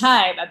hard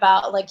time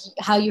about like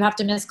how you have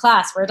to miss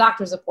class for a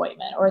doctor's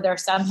appointment, or they're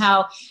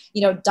somehow,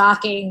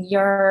 docking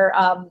your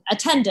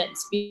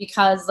attendance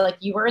because like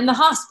you were in the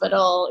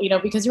hospital,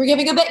 because you were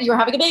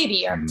having a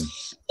baby.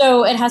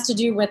 So it has to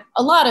do with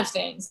a lot of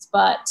things,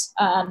 but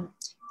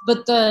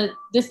the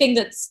thing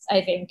that's,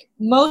 I think,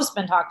 most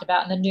been talked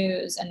about in the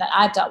news and that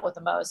I've dealt with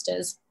the most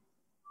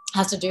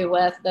has to do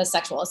with the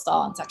sexual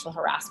assault and sexual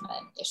harassment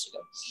issue.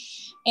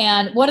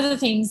 And one of the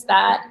things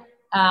that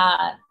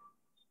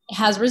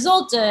has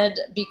resulted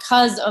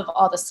because of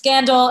all the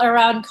scandal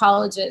around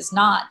colleges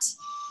not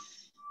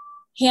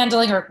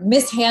handling or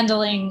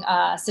mishandling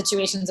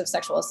situations of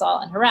sexual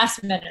assault and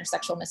harassment or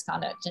sexual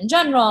misconduct in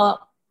general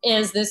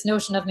is this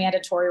notion of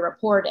mandatory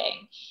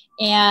reporting.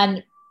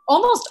 And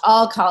almost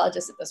all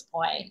colleges at this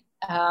point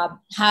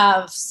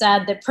have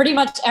said that pretty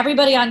much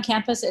everybody on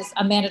campus is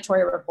a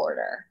mandatory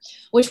reporter,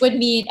 which would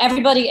mean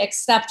everybody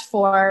except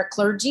for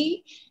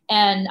clergy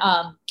and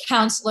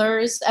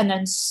counselors, and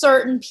then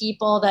certain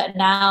people that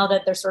now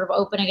that they're sort of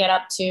opening it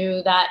up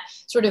to that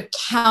sort of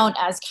count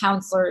as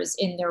counselors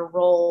in their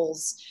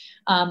roles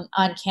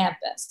on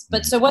campus.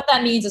 But so what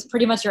that means is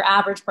pretty much your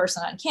average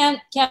person on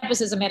campus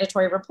is a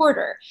mandatory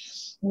reporter,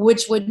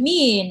 which would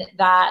mean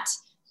that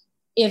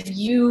if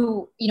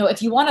you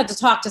wanted to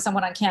talk to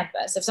someone on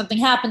campus, if something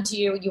happened to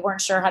you, you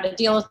weren't sure how to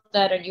deal with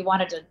it, and you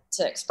wanted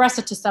to express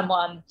it to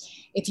someone,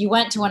 if you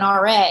went to an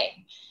RA,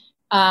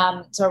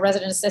 so a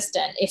resident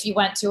assistant, if you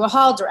went to a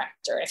hall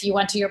director, if you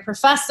went to your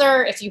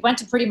professor, if you went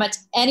to pretty much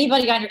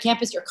anybody on your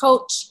campus, your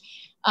coach,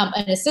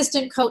 an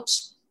assistant coach,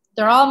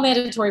 they're all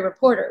mandatory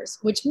reporters,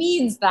 which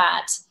means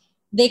that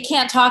they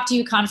can't talk to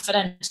you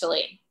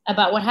confidentially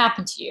about what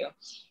happened to you.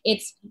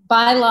 It's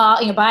by law,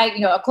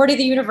 according to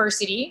the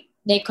university,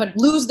 they could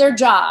lose their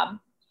job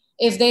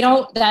if they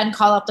don't then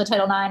call up the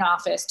Title IX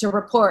office to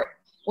report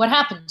what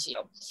happened to you.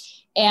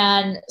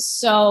 And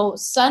so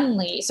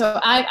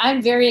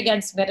I'm very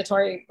against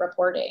mandatory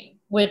reporting,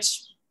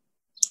 which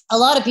a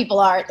lot of people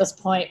are at this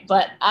point,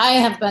 but I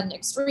have been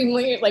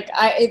extremely,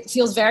 it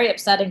feels very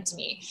upsetting to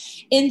me.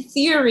 In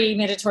theory,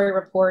 mandatory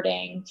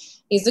reporting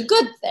is a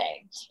good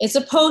thing. It's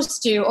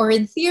supposed to, or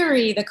in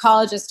theory, the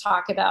colleges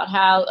talk about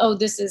how,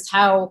 this is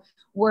how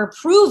we're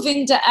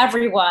proving to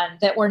everyone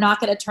that we're not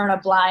going to turn a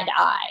blind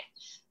eye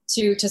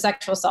to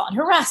sexual assault and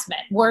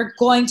harassment. We're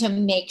going to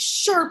make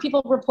sure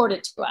people report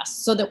it to us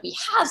so that we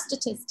have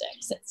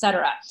statistics, et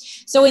cetera.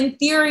 So in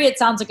theory, it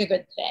sounds like a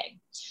good thing.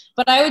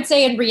 But I would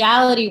say in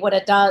reality, what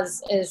it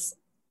does is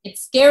it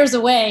scares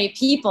away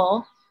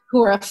people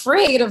who are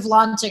afraid of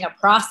launching a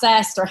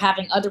process or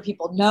having other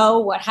people know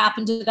what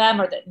happened to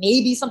them or that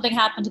maybe something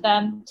happened to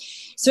them.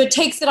 So it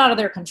takes it out of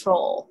their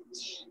control.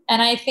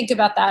 And I think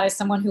about that as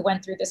someone who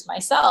went through this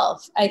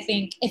myself. I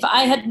think if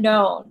I had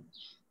known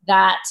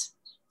that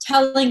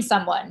telling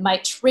someone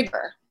might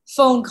trigger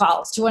phone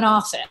calls to an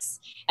office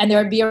and there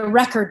would be a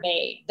record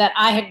made that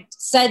I had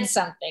said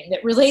something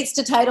that relates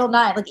to Title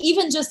IX,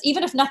 even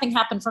if nothing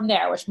happened from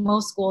there, which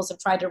most schools have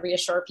tried to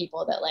reassure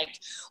people that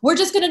we're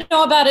just going to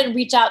know about it and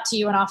reach out to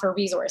you and offer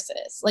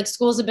resources.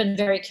 Schools have been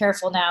very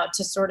careful now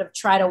to sort of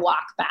try to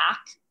walk back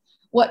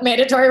what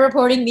mandatory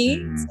reporting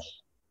means.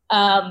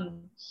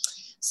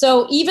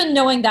 So even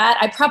knowing that,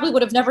 I probably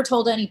would have never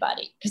told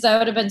anybody because I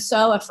would have been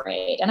so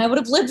afraid, and I would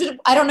have lived.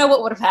 I don't know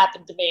what would have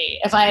happened to me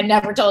if I had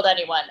never told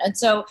anyone. And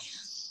so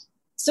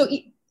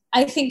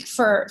I think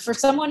for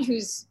someone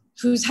who's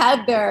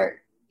had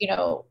their,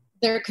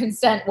 their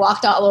consent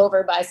walked all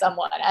over by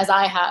someone, as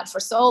I had for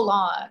so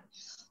long,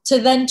 to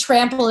then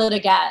trample it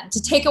again,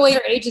 to take away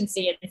your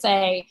agency and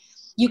say,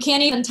 you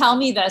can't even tell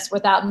me this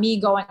without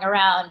me going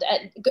around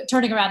and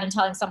turning around and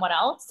telling someone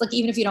else, like,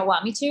 even if you don't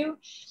want me to,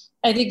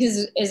 I think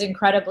is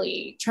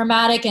incredibly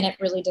traumatic, and it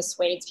really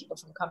dissuades people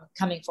from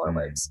coming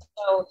forward.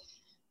 So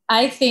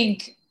I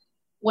think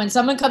when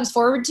someone comes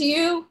forward to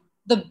you,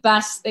 the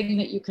best thing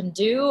that you can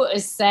do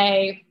is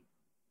say,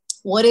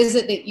 what is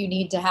it that you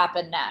need to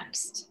happen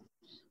next?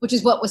 Which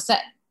is what was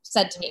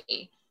said to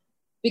me.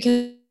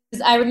 Because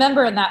I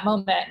remember in that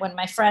moment when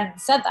my friend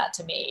said that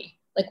to me,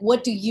 like,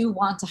 what do you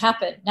want to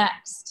happen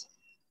next?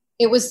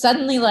 It was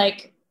suddenly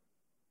like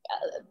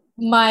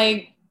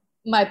my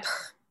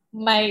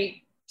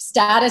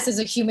status as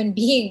a human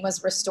being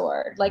was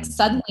restored. Like,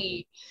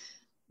 suddenly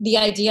the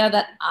idea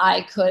that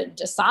I could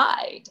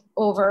decide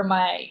over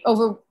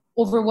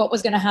what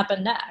was going to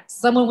happen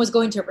next, someone was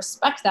going to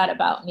respect that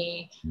about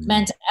me,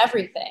 meant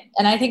everything.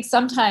 And I think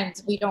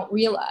sometimes we don't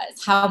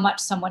realize how much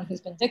someone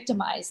who's been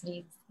victimized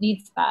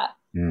needs that.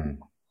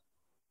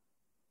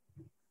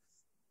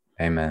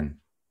 Amen.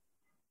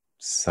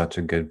 Such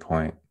a good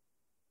point.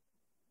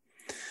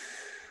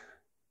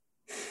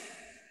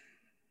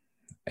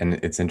 And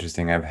it's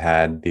interesting, I've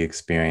had the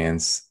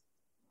experience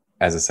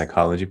as a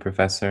psychology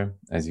professor.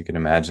 As you can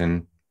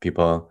imagine,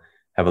 people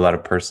have a lot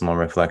of personal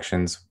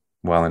reflections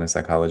while in a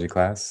psychology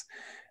class.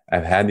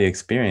 I've had the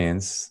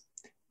experience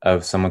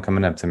of someone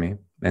coming up to me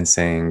and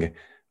saying,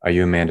 are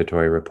you a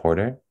mandatory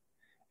reporter?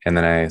 And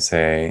then I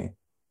say,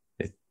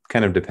 it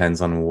kind of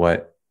depends on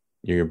what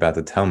you're about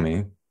to tell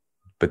me,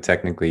 but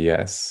technically,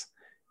 yes.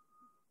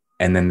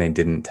 And then they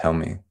didn't tell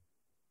me.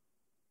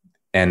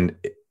 And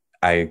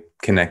I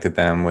connected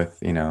them with,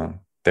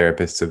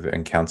 therapists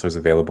and counselors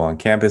available on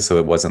campus. So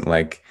it wasn't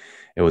like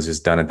it was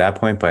just done at that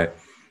point, but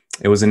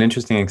it was an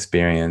interesting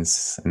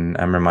experience. And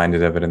I'm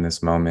reminded of it in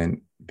this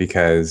moment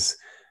because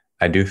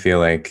I do feel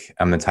like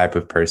I'm the type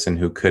of person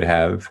who could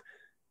have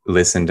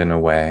listened in a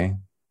way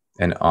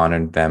and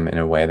honored them in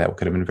a way that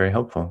could have been very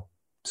helpful.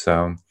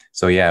 So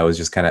yeah, it was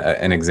just kind of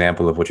an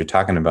example of what you're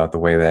talking about, the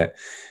way that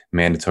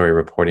mandatory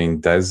reporting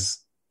does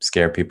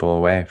scare people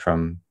away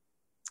from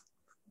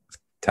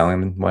telling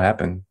them what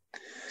happened.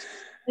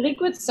 I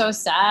think what's so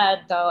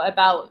sad, though,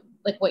 about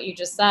like what you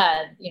just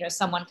said,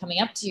 someone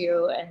coming up to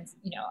you and,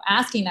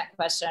 asking that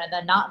question and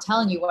then not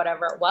telling you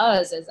whatever it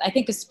was, is, I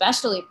think,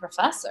 especially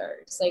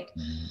professors, like,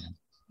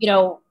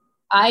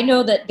 I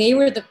know that they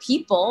were the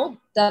people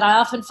that I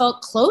often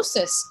felt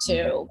closest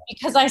to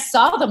because I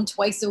saw them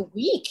twice a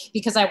week,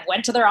 because I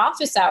went to their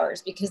office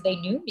hours, because they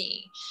knew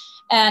me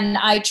and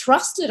I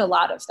trusted a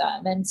lot of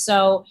them. And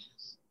so,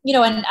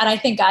 and I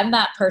think I'm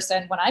that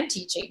person when I'm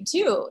teaching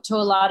too, to a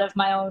lot of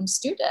my own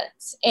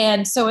students.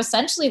 And so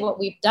essentially what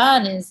we've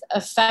done is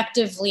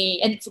effectively,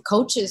 and for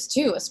coaches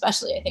too,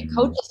 especially, I think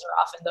coaches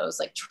are often those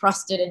like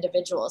trusted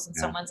individuals in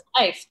someone's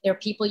life. They're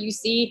people you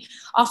see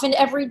often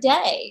every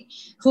day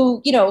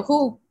who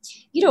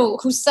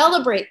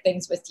celebrate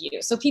things with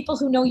you. So people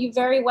who know you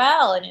very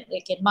well and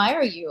like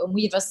admire you. And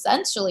we've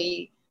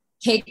essentially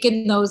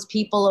taken those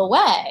people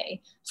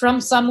away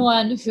from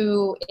someone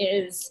who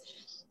is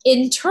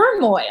in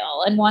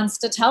turmoil and wants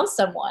to tell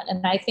someone.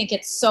 And I think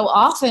it's so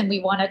often we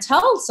want to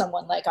tell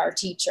someone like our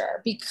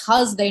teacher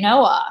because they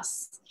know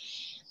us.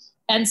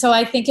 And so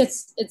I think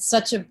it's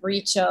such a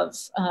breach of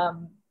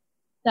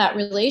that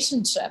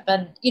relationship.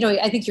 And,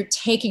 I think you're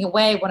taking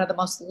away one of the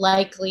most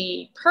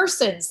likely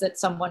persons that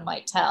someone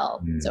might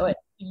tell. So it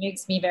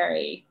makes me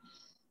very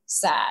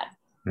sad.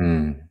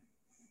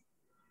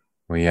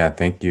 Well, yeah,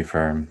 thank you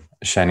for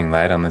shining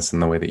light on this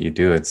in the way that you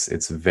do.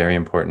 It's very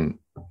important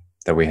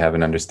that we have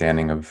an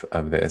understanding of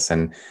this.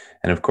 And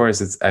of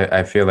course,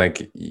 I feel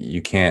like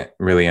you can't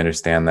really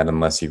understand that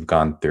unless you've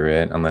gone through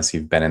it, unless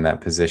you've been in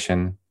that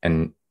position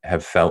and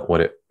have felt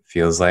what it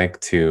feels like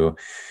to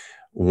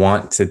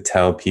want to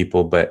tell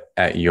people, but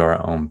at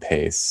your own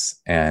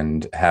pace,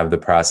 and have the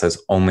process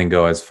only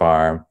go as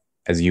far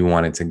as you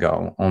want it to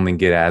go, only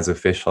get as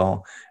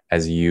official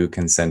as you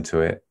consent to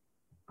it.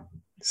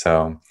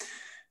 So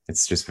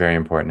it's just very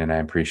important, and I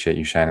appreciate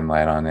you shining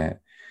light on it.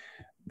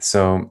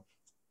 So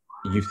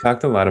you've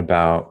talked a lot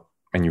about,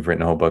 and you've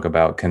written a whole book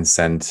about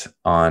consent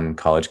on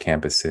college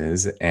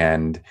campuses,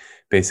 and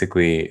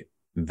basically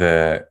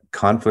the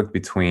conflict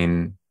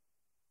between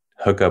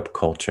hookup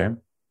culture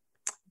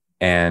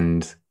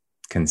and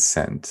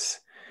consent.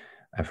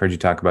 I've heard you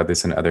talk about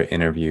this in other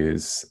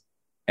interviews,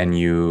 and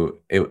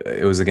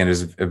it was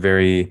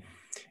very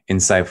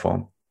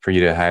insightful for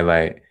you to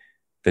highlight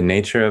the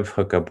nature of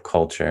hookup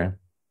culture,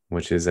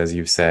 which is, as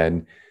you've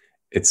said,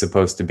 it's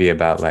supposed to be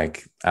about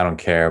like, I don't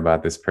care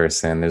about this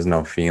person. There's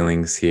no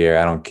feelings here.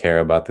 I don't care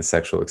about the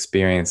sexual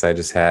experience I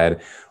just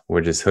had.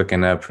 We're just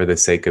hooking up for the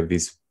sake of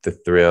the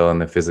thrill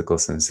and the physical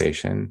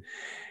sensation.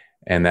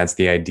 And that's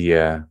the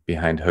idea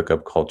behind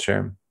hookup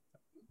culture,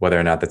 whether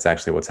or not that's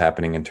actually what's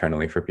happening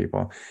internally for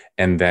people.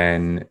 And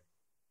then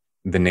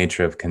the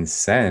nature of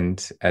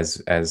consent,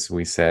 as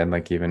we said,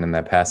 like even in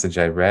that passage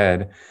I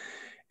read,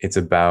 it's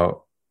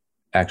about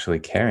actually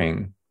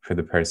caring for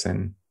the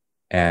person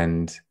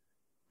and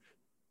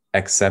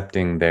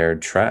accepting their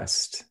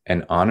trust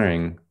and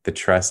honoring the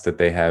trust that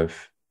they have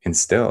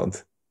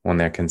instilled when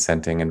they're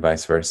consenting and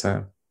vice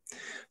versa.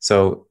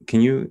 So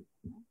can you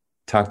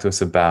talk to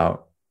us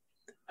about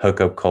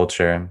hookup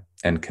culture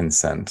and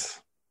consent?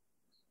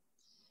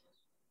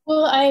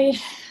 Well, I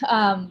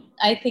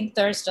think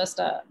there's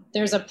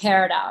a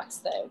paradox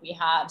that we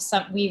have.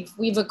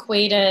 We've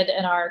equated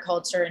in our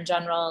culture in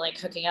general, like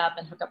hooking up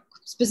and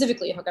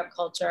specifically hookup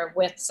culture,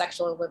 with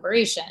sexual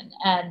liberation,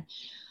 and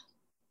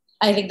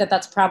I think that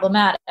that's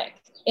problematic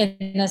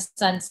in the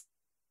sense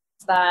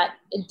that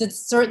it's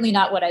certainly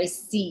not what I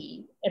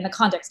see in the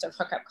context of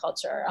hookup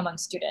culture among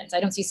students. I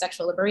don't see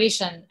sexual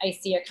liberation. I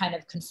see a kind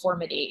of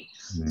conformity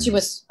to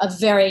a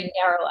very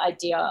narrow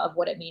idea of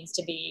what it means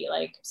to be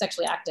like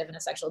sexually active and a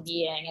sexual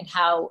being, and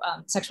how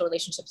sexual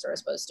relationships are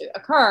supposed to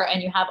occur.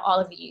 And you have all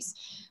of these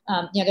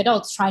young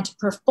adults trying to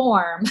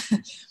perform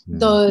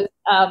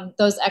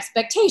those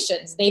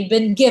expectations they've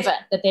been given,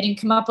 that they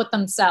didn't come up with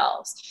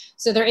themselves.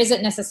 So there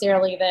isn't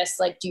necessarily this,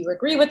 like, do you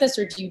agree with this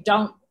or do you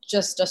don't?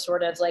 Just a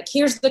sort of like,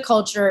 here's the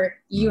culture,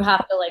 you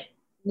have to like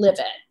live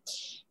it.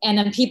 And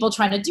then people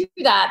trying to do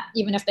that,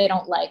 even if they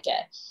don't like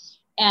it.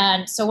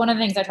 And so one of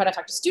the things I try to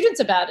talk to students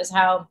about is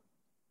how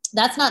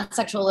that's not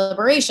sexual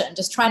liberation,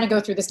 just trying to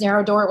go through this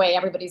narrow doorway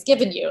everybody's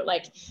given you.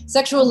 Like,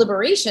 sexual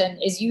liberation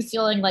is you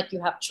feeling like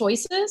you have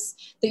choices,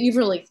 that you've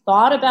really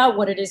thought about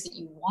what it is that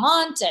you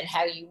want and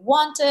how you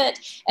want it,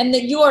 and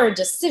that you're a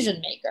decision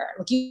maker.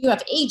 Like, you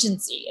have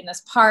agency in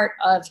this part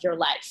of your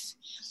life.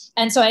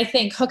 And so I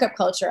think hookup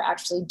culture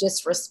actually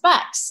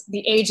disrespects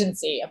the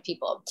agency of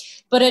people.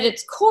 But at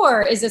its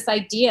core is this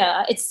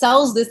idea, it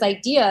sells this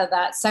idea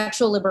that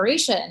sexual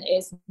liberation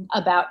is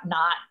about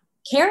not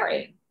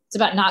caring. It's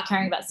about not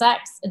caring about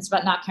sex. It's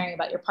about not caring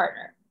about your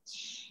partner.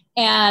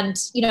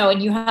 And,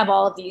 and you have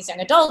all of these young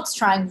adults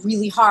trying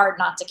really hard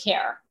not to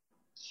care.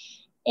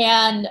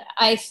 And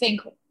I think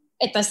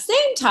at the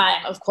same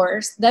time, of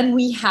course, then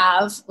we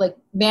have, like,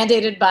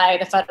 mandated by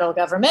the federal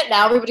government,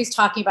 now everybody's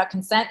talking about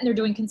consent and they're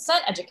doing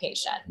consent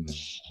education.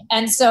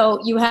 And so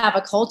you have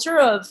a culture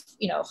of,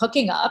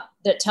 hooking up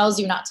that tells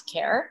you not to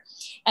care.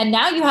 And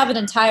now you have an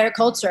entire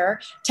culture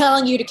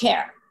telling you to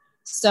care.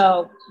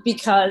 So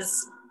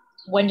because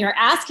when you're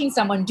asking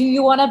someone, do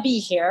you want to be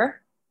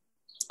here,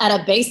 at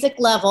a basic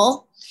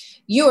level,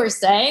 you are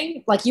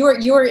saying, like, you're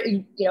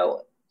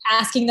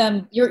asking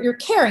them, you're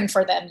caring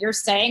for them. You're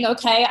saying,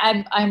 okay,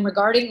 I'm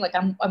regarding, like,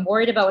 I'm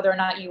worried about whether or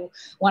not you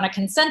want to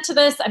consent to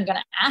this. I'm going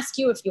to ask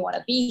you if you want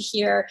to be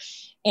here.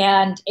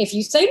 And if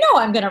you say no,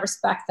 I'm going to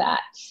respect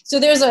that. So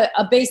there's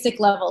a basic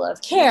level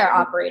of care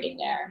operating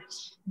there.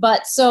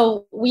 But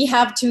so we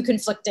have two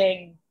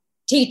conflicting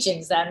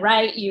teachings then,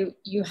 right? You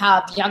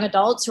have young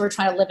adults who are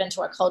trying to live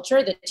into a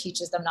culture that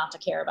teaches them not to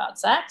care about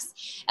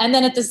sex. And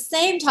then at the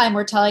same time,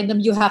 we're telling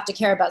them you have to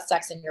care about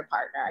sex in your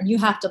partner. And you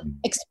have to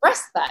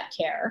express that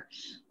care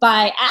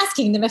by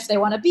asking them if they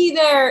want to be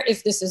there,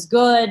 if this is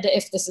good,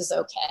 if this is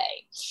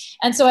okay.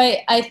 And so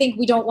I think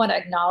we don't want to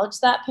acknowledge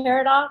that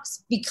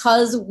paradox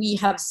because we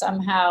have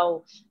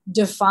somehow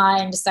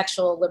defined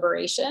sexual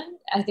liberation.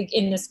 I think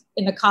in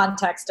the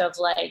context of,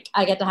 like,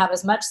 I get to have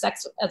as much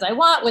sex as I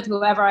want with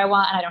whoever I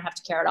want and I don't have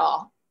to care at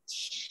all.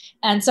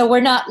 And so we're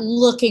not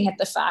looking at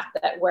the fact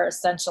that we're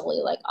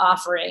essentially, like,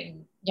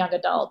 offering young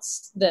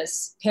adults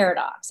this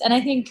paradox. And I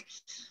think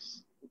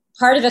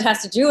part of it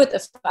has to do with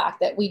the fact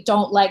that we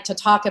don't like to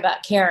talk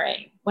about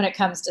caring when it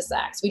comes to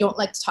sex. We don't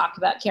like to talk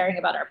about caring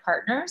about our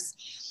partners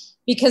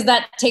because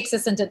that takes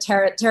us into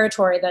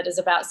territory that is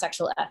about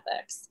sexual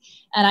ethics.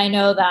 And I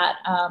know that,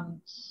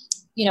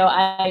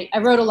 I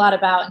wrote a lot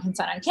about in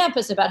Consent on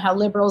Campus about how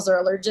liberals are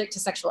allergic to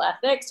sexual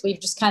ethics. We've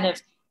just kind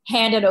of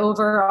handed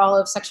over all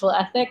of sexual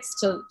ethics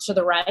to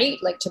the right,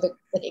 like to the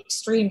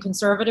extreme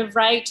conservative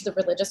right, to the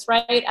religious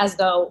right, as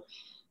though,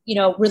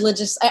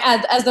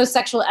 as though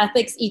sexual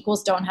ethics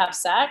equals don't have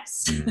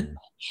sex.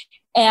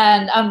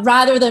 And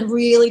rather than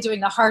really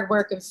doing the hard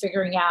work of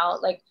figuring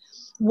out, like,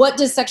 what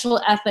does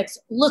sexual ethics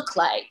look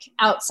like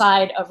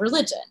outside of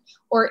religion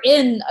or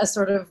in a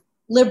sort of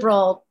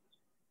liberal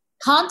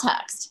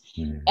context?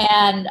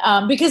 And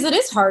because it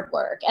is hard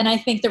work. And I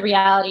think the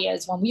reality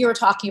is when we are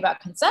talking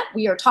about consent,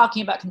 we are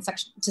talking about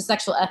to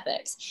sexual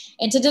ethics.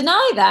 And to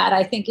deny that,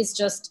 I think, is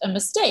just a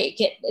mistake.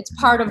 It's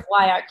part of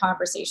why our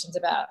conversations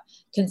about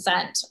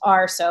consent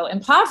are so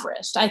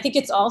impoverished. I think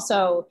it's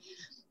also,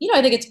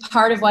 I think it's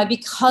part of why,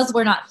 because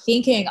we're not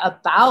thinking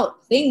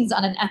about things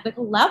on an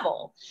ethical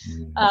level,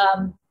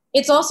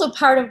 it's also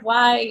part of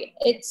why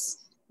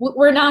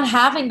we're not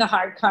having the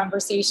hard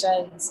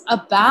conversations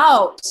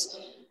about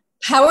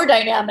power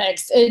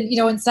dynamics and,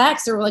 in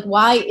sex, or like,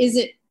 why is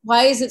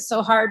it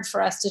so hard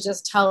for us to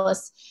just tell a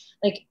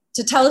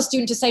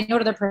student to say no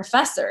to their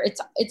professor?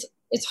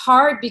 It's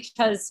hard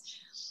because,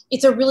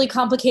 it's a really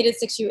complicated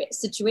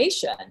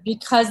situation,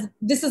 because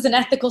this is an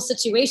ethical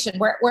situation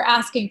where we're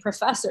asking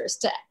professors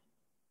to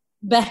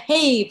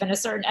behave in a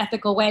certain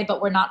ethical way,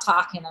 but we're not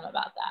talking to them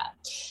about that.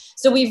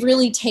 So we've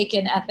really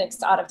taken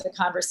ethics out of the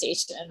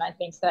conversation. And I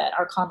think that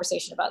our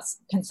conversation about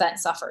consent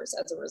suffers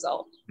as a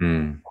result.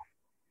 Mm.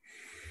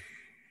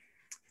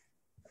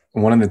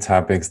 One of the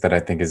topics that I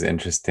think is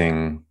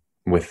interesting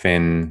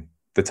within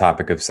the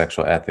topic of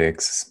sexual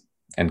ethics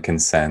and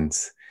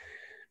consent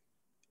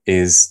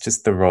is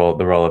just the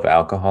role of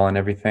alcohol and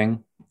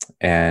everything.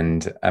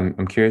 And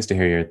I'm curious to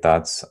hear your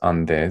thoughts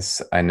on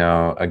this. I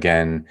know,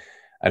 again,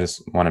 I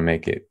just want to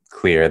make it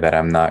clear that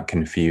I'm not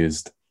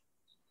confused.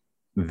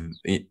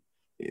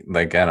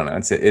 Like, I don't know.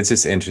 It's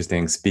just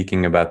interesting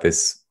speaking about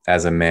this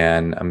as a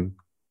man. I'm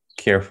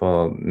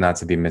careful not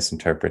to be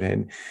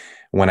misinterpreted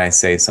when I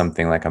say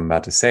something like I'm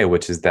about to say,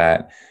 which is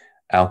that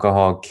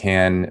alcohol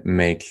can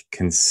make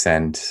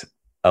consent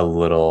a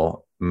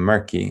little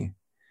murky.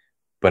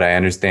 But I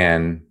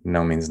understand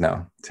no means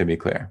no, to be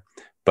clear.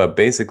 But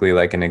basically,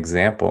 like, an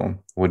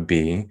example would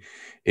be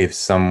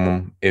if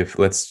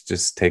let's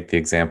just take the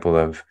example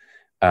of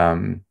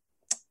a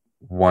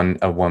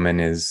woman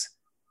is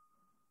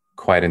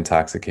quite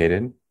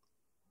intoxicated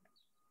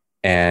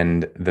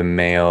and the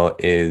male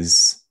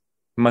is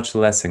much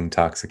less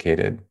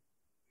intoxicated,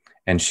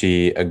 and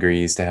she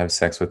agrees to have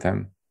sex with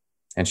him.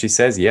 And she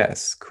says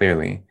yes,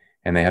 clearly,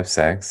 and they have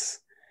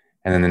sex.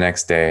 And then the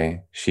next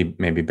day, she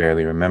maybe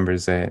barely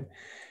remembers it,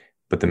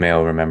 but the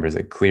male remembers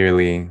it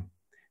clearly.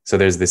 So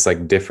there's this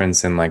like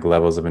difference in like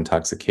levels of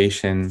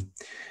intoxication.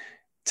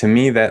 To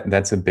me,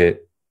 that's a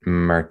bit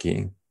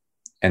murky.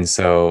 And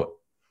so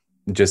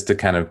just to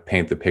kind of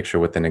paint the picture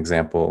with an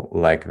example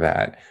like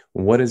that,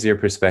 what is your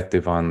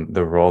perspective on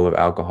the role of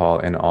alcohol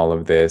in all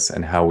of this,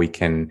 and how we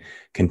can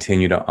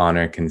continue to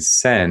honor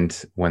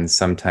consent when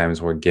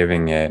sometimes we're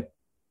giving it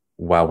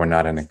while we're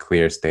not in a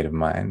clear state of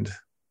mind?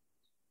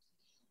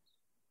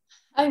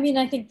 I mean,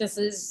 I think this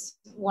is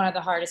one of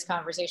the hardest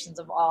conversations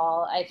of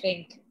all. I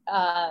think,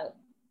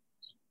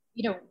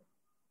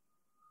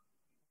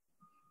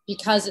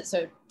 because it's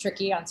so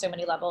tricky on so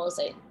many levels,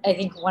 I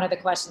think one of the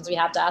questions we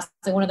have to ask,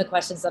 and one of the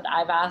questions that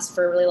I've asked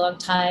for a really long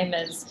time,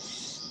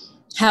 is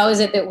how is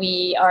it that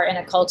we are in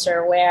a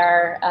culture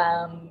where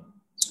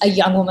a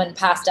young woman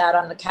passed out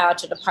on the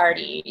couch at a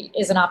party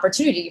is an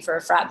opportunity for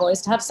frat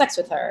boys to have sex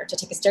with her, to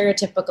take a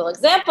stereotypical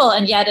example,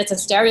 and yet it's a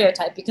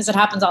stereotype because it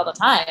happens all the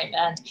time.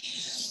 And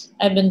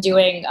I've been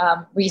doing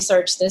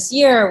research this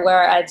year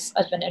where I've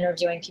been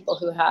interviewing people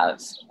who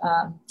have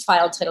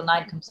filed Title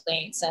IX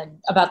complaints and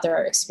about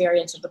their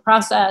experience of the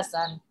process.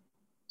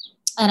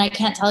 And I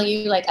can't tell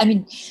you, like, I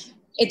mean,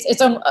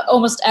 it's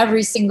almost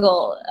every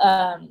single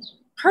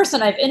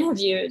person I've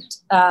interviewed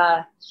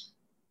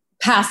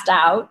passed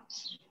out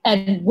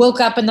and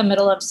woke up in the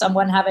middle of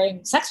someone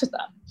having sex with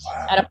them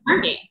at a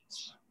party.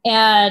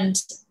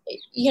 And,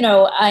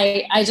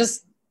 I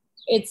just,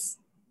 it's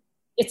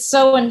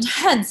so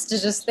intense to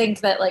just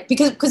think that, like,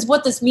 because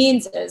what this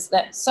means is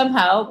that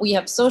somehow we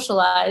have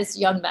socialized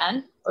young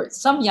men, or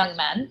some young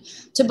men,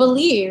 to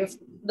believe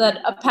that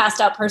a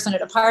passed out person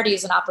at a party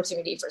is an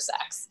opportunity for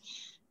sex.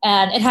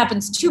 And it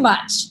happens too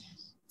much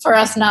for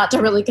us not to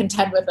really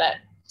contend with it.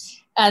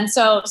 And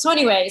so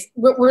anyways,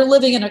 we're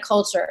living in a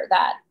culture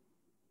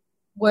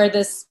where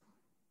this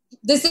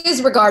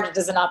is regarded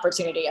as an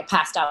opportunity, a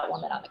passed out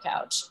woman on the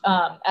couch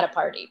at a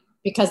party,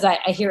 because I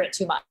hear it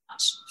too much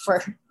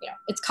for,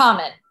 it's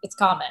common,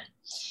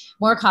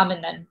 more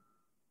common than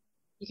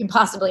you can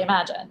possibly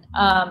imagine.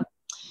 I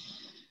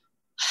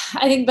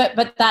think,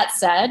 but that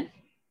said,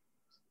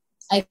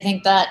 I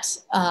think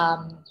it's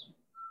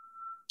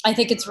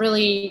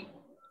really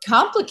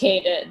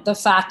complicated, the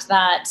fact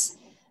that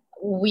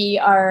we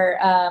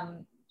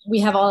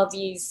have all of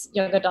these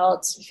young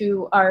adults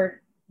who are,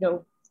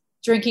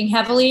 drinking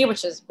heavily,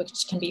 which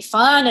can be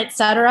fun,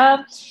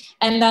 etc.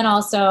 And then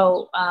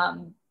also,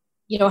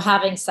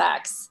 having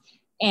sex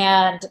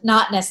and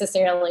not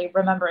necessarily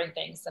remembering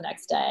things the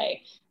next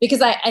day.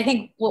 Because I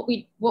think what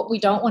we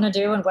don't want to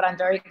do, and what I'm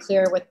very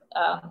clear with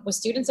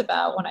students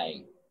about when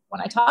I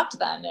talk to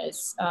them,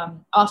 is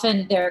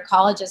often their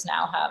colleges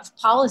now have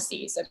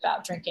policies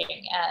about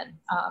drinking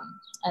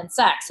and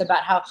sex,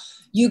 about how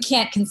you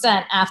can't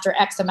consent after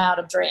X amount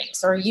of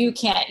drinks, or you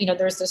can't,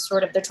 there's this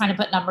sort of, they're trying to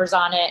put numbers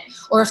on it,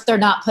 or if they're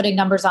not putting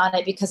numbers on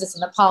it because it's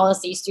in the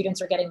policy, students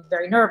are getting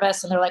very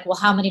nervous and they're like, well,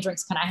 how many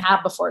drinks can I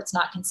have before it's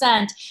not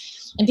consent?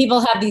 And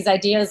people have these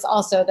ideas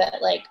also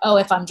that, like, oh,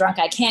 if I'm drunk,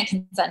 I can't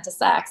consent to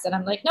sex. And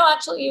I'm like, no,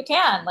 actually you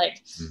can.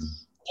 Like,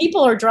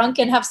 people are drunk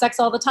and have sex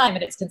all the time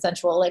and it's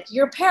consensual. Like,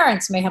 your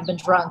parents may have been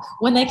drunk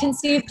when they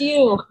conceived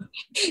you.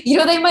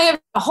 They may have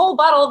a whole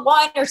bottle of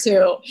wine or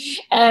two,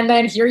 and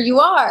then here you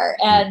are.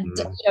 And,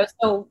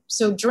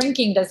 so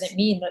drinking doesn't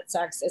mean that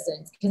sex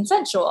isn't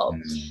consensual,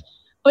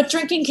 but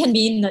drinking can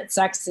mean that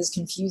sex is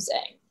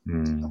confusing.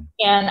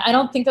 And I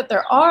don't think that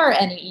there are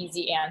any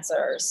easy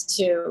answers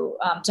to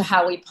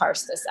how we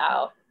parse this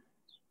out.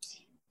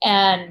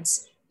 And,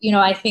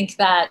 I think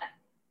that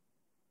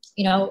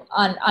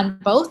on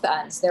both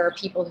ends, there are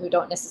people who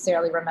don't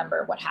necessarily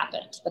remember what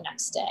happened the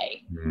next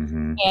day.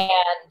 Mm-hmm.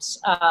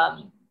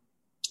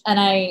 And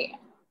I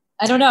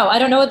don't know. I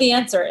don't know what the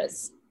answer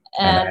is.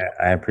 And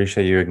I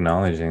appreciate you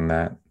acknowledging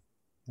that.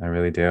 I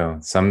really do.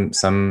 Some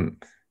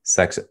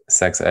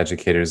sex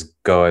educators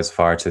go as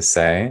far to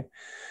say,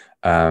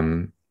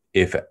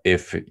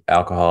 if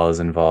alcohol is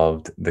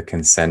involved, the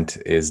consent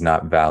is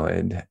not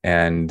valid.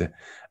 And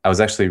I was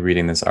actually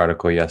reading this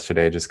article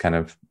yesterday, just kind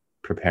of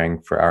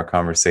preparing for our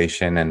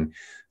conversation, and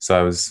so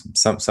I was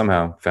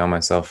somehow found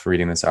myself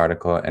reading this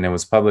article, and it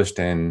was published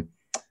in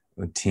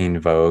Teen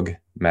Vogue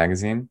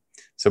magazine.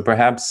 So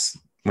perhaps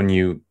when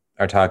you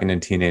are talking to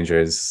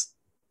teenagers,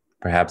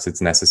 perhaps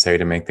it's necessary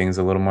to make things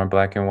a little more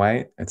black and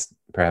white. It's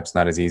perhaps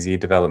not as easy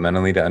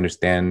developmentally to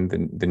understand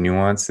the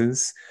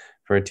nuances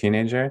for a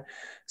teenager.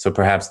 So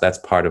perhaps that's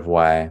part of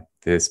why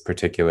this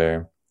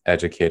particular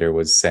educator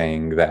was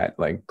saying that,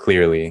 like,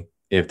 clearly,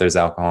 if there's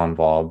alcohol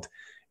involved,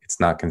 it's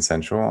not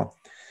consensual.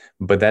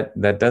 But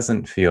that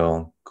doesn't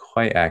feel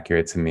quite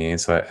accurate to me.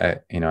 So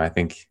I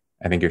think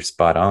you're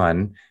spot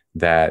on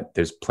that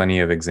there's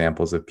plenty of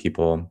examples of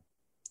people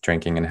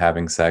drinking and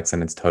having sex,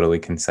 and it's totally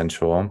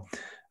consensual.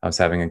 I was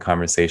having a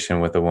conversation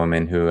with a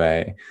woman who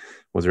I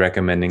was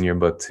recommending your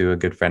book to, a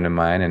good friend of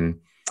mine,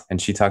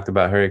 and she talked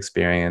about her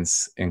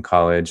experience in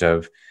college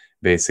of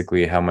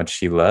basically how much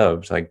she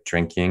loved, like,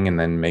 drinking and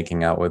then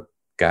making out with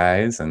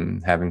guys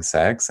and having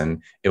sex,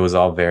 and it was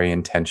all very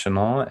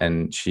intentional.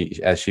 And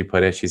she, as she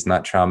put it, she's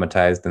not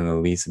traumatized in the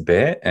least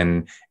bit,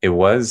 and it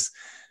was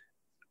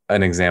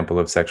an example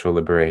of sexual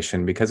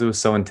liberation because it was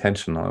so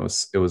intentional.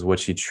 It was what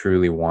she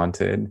truly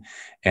wanted,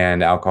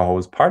 and alcohol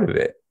was part of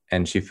it,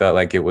 and she felt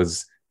like it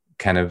was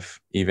kind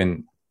of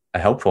even a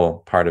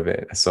helpful part of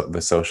it, so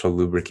the social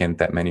lubricant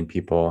that many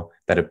people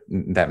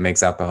that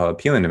makes alcohol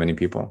appealing to many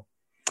people.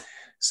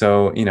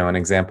 So, an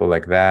example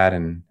like that,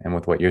 and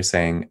with what you're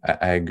saying,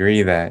 I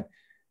agree that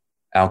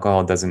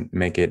alcohol doesn't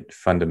make it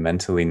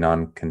fundamentally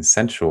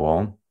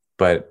non-consensual,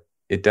 but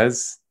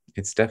it's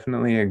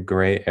definitely a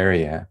gray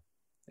area.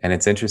 And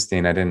it's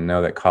interesting, I didn't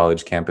know that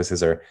college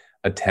campuses are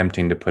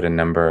attempting to put a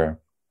number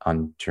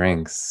on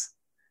drinks.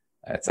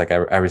 It's like, I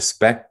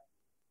respect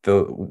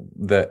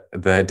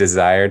the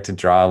desire to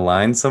draw a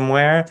line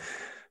somewhere,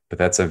 but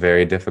that's a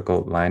very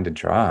difficult line to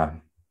draw.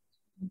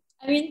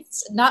 I mean,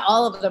 not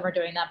all of them are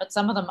doing that, but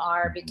some of them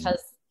are,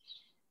 because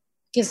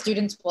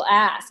students will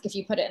ask, if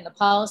you put it in the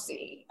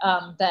policy,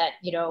 that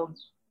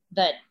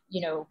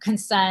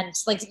consent,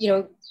 like,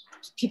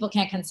 people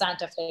can't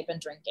consent if they've been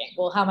drinking.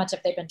 Well, how much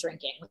have they been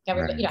drinking? Like,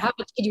 everybody, how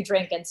much can you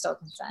drink and still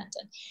consent?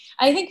 And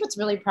I think what's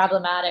really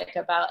problematic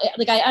about it,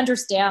 like, I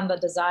understand the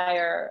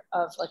desire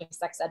of, like, a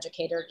sex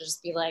educator to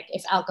just be like,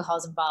 if alcohol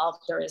is involved,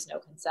 there is no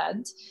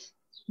consent.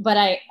 But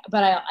I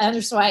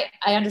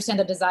understand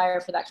the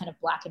desire for that kind of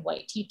black and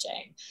white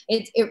teaching.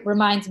 It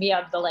reminds me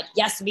of the, like,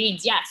 yes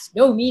means yes,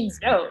 no means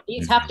no.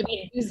 These have to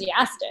be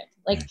enthusiastic.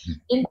 Like,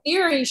 in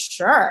theory,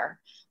 sure,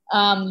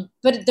 but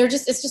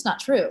it's just not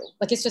true.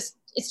 Like, it's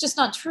just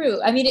not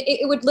true. I mean,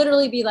 it would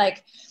literally be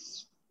like,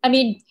 I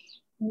mean,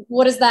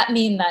 what does that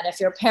mean then? If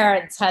your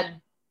parents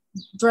had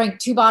drank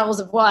 2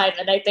 bottles of wine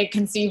and they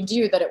conceived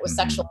you, that it was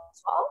sexual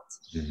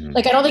assault?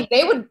 Like, I don't think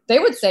they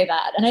would say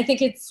that. And I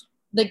think it's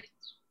like,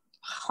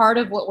 part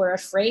of what we're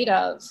afraid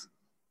of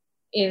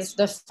is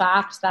the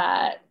fact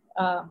that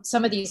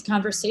some of these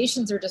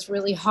conversations are just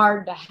really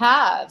hard to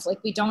have.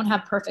 Like, we don't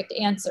have perfect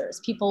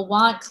answers. People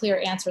want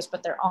clear answers,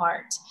 but there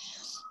aren't.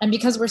 And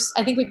because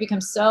I think we've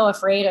become so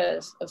afraid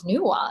of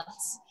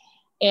nuance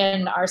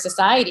in our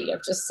society,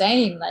 of just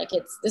saying, like,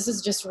 this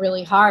is just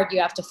really hard.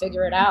 You have to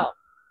figure it out.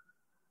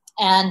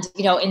 And,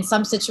 in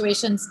some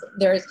situations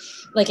there's,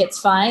 like, it's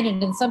fine.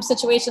 And in some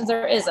situations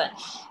there isn't.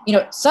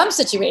 Some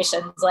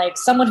situations, like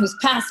someone who's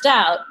passed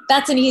out,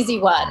 that's an easy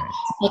one.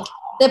 Like,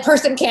 the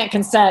person can't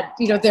consent.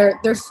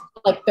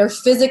 They're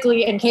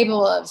physically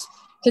incapable of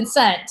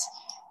consent.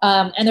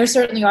 And there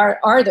certainly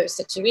are those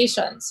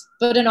situations.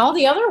 But in all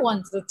the other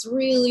ones, it's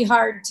really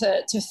hard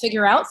to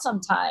figure out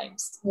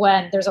sometimes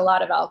when there's a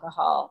lot of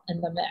alcohol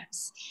in the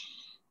mix.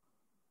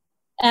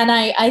 And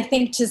I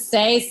think to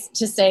say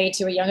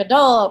to a young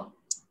adult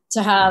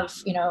to have,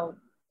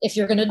 if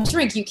you're going to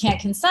drink, you can't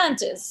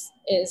consent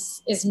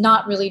is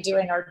not really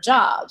doing our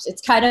jobs.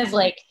 It's kind of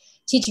like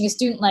teaching a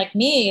student like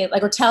me,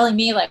 like, or telling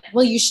me, like,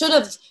 well, you should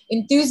have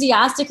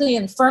enthusiastically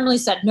and firmly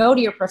said no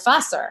to your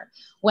professor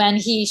when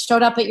he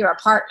showed up at your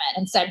apartment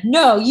and said,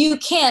 no, you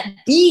can't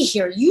be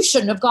here. You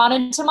shouldn't have gone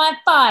into my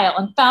file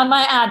and found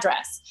my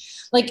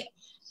address. Like,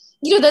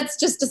 that's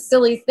just a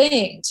silly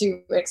thing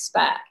to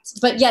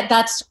expect. But yet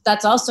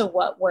that's also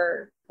what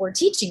we're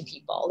teaching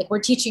people. Like, we're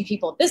teaching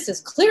people this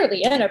is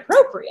clearly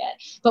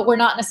inappropriate, but we're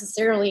not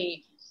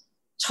necessarily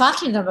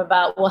talking to them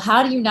about, well,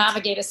 how do you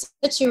navigate a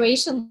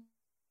situation?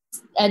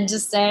 And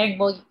just saying,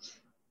 well,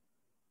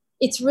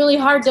 it's really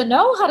hard to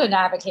know how to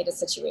navigate a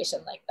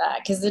situation like that,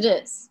 because it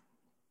is.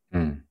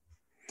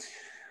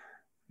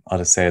 I'll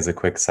just say, as a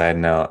quick side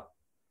note,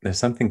 there's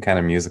something kind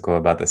of musical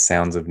about the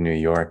sounds of New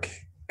York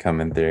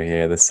coming through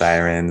here, the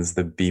sirens,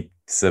 the beep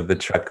of the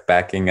truck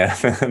backing up,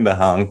 the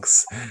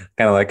honks.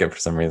 Kind of like it for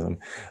some reason.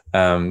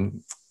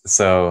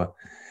 So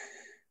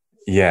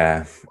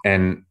yeah,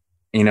 and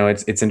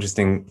it's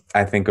interesting.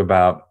 I think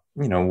about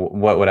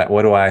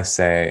what do I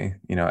say,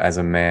 as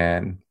a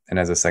man and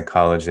as a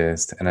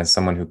psychologist and as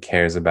someone who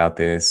cares about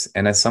this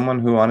and as someone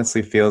who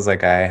honestly feels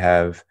like I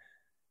have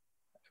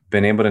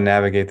been able to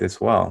navigate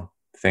this well,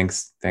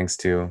 thanks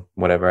to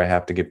whatever I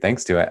have to give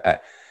thanks to.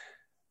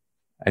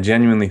 I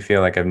genuinely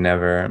feel like I've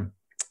never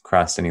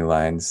crossed any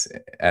lines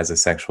as a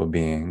sexual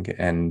being,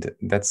 and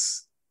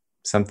that's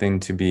something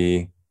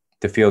to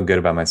feel good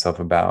about myself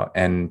about.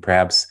 And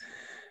perhaps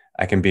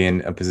I can be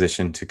in a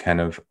position to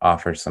kind of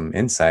offer some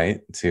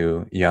insight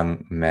to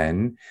young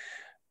men.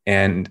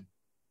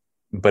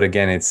 But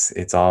again,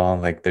 it's all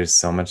like there's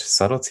so much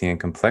subtlety and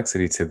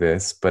complexity to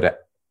this,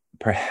 but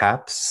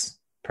perhaps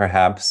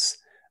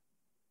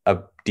a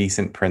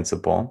decent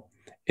principle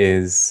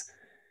is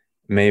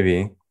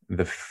maybe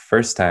the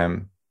first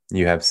time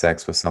you have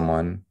sex with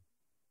someone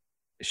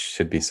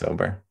should be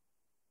sober.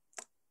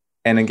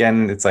 And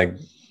again, it's like,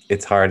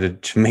 it's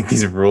hard to make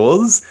these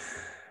rules,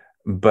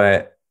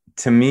 but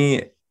to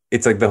me,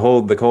 it's like the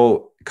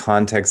whole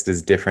context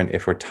is different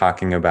if we're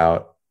talking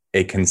about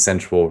a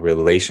consensual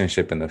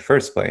relationship in the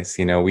first place.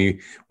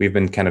 We've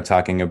been kind of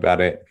talking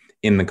about it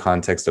in the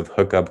context of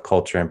hookup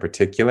culture in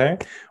particular,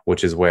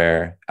 which is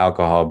where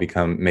alcohol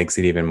makes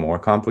it even more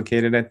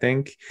complicated, I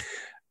think.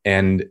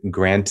 And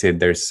granted,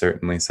 there's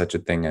certainly such a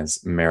thing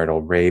as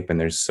marital rape, and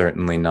there's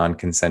certainly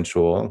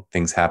non-consensual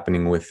things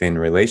happening within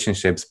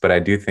relationships. But I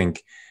do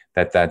think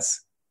that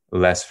that's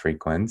less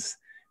frequent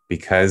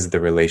because the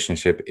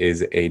relationship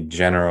is a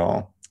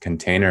general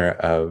container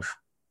of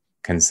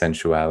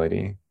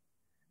consensuality,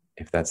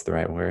 if that's the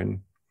right word.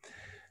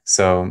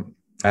 So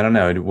I don't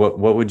know, what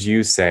would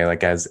you say,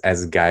 like as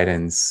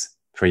guidance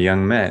for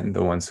young men,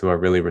 the ones who are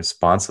really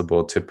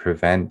responsible to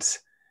prevent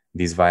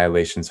these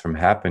violations from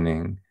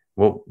happening?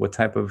 What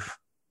type of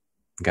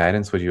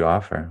guidance would you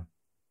offer?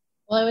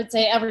 Well, I would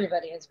say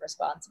everybody is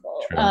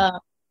responsible,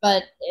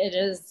 but it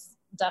is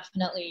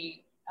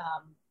definitely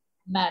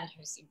men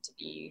who seem to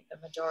be the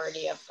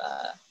majority of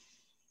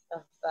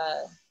sort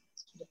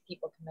of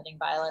people committing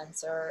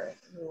violence or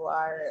who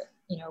are,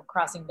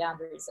 crossing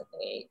boundaries that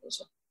they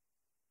should.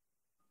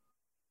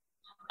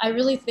 I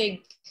really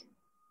think,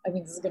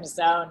 this is going to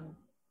sound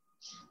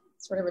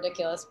sort of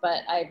ridiculous,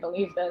 but I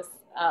believe this.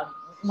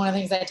 One of the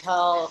things I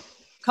tell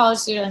college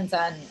students,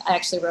 and I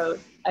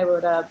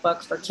wrote a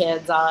book for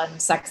kids on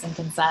sex and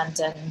consent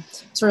and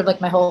sort of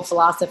like my whole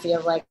philosophy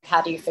of like,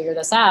 how do you figure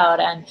this out?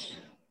 And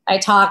I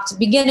talked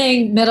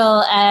beginning,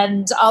 middle,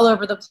 and all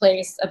over the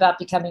place about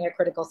becoming a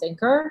critical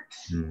thinker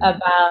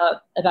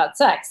about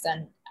sex.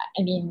 And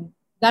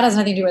that has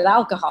nothing to do with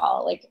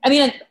alcohol.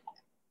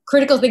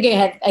 Critical thinking,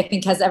 I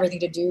think, has everything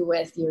to do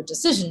with your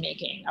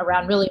decision-making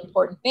around really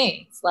important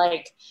things,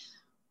 like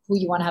who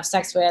you want to have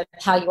sex with,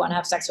 how you want to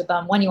have sex with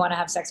them, when you want to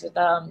have sex with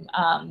them,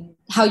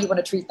 how you want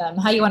to treat them,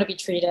 how you want to be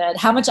treated,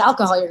 how much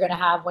alcohol you're going to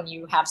have when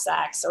you have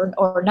sex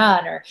or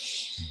none.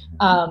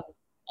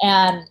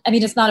 And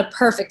it's not a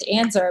perfect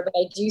answer, but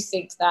I do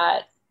think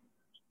that,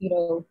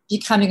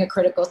 becoming a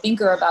critical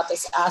thinker about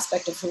this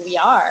aspect of who we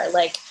are,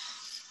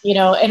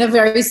 in a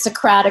very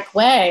Socratic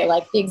way,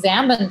 like the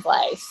examined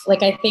life.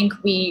 I think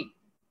we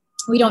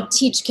don't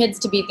teach kids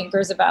to be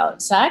thinkers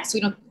about sex. We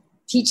don't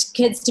teach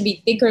kids to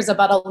be thinkers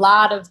about a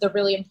lot of the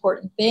really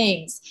important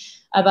things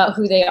about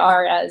who they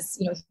are as,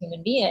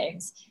 human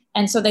beings.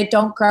 And so they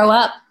don't grow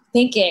up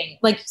thinking,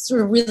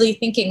 sort of really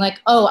thinking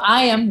oh,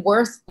 I am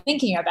worth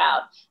thinking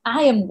about.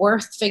 I am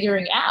worth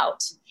figuring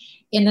out,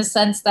 in the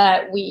sense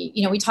that we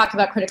talk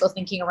about critical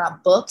thinking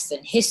around books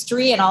and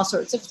history and all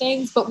sorts of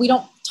things, but we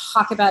don't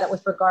talk about it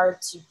with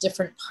regard to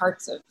different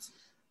parts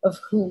of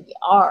who we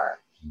are.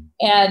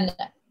 And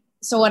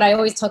so what I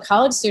always tell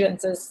college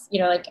students is,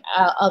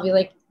 I'll be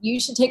like, you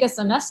should take a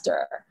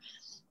semester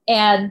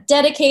and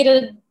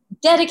dedicate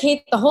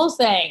the whole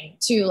thing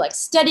to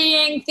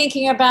studying,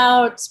 thinking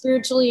about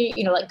spiritually,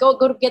 go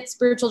to get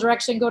spiritual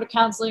direction, go to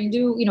counseling,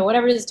 do,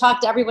 whatever it is,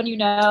 talk to everyone you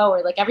know,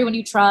 or everyone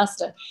you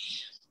trust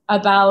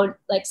about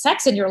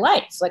sex in your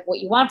life, what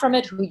you want from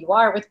it, who you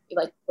are with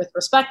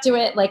respect to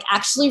it,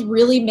 actually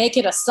really make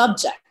it a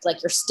subject,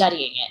 you're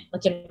studying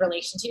it, in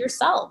relation to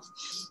yourself.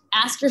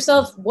 Ask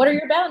yourself, what are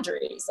your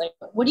boundaries?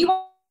 What do you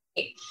want?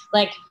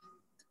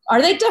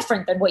 Are they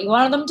different than what you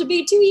wanted them to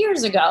be 2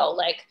 years ago?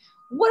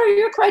 What are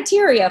your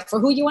criteria for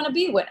who you want to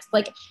be with?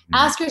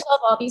 Ask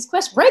yourself all these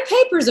questions, write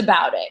papers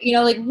about it,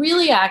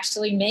 really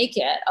actually make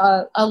it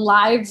a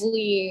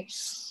lively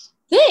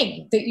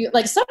thing that you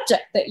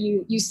subject that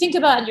you think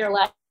about in your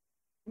life.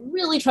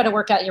 Really try to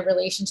work out your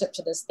relationship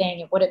to this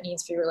thing and what it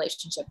means for your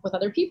relationship with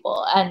other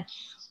people. And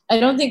I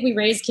don't think we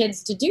raise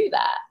kids to do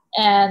that.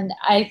 And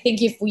I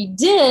think if we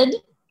did,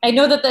 I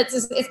know that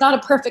it's not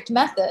a perfect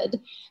method,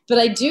 but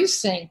I do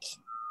think,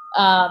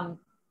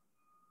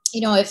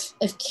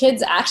 if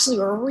kids actually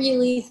were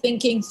really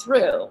thinking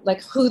through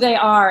who they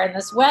are in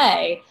this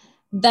way,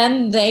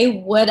 then they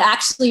would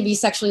actually be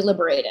sexually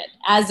liberated,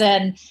 as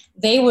in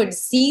they would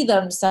see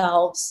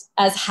themselves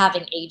as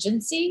having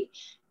agency,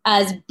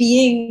 as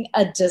being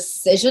a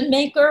decision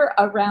maker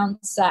around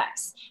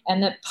sex,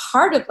 and that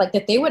part of like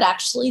that they would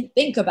actually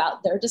think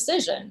about their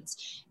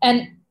decisions.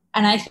 And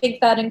I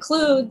think that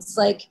includes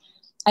like,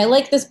 I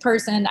like this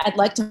person, I'd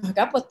like to hook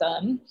up with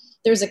them.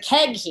 There's a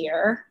keg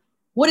here.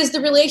 What is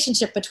the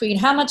relationship between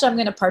how much I'm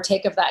going to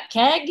partake of that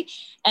keg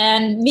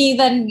and me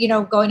then,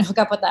 going to hook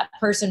up with that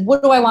person?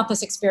 What do I want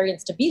this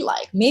experience to be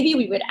like? Maybe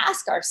we would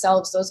ask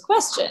ourselves those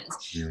questions.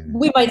 Mm-hmm.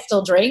 We might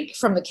still drink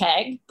from the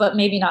keg, but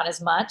maybe not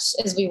as much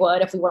as we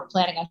would if we weren't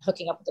planning on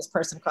hooking up with this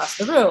person across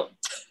the room.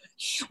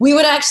 We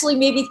would actually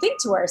maybe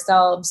think to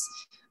ourselves,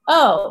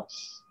 oh,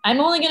 I'm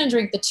only going to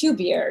drink the 2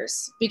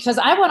 beers because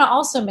I want to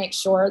also make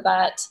sure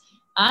that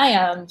I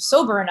am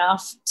sober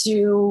enough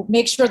to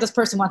make sure this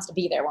person wants to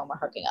be there when we're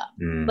hooking up.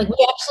 Mm. Like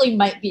we actually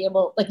might be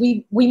able, like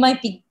we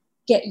might be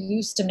get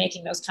used to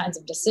making those kinds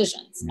of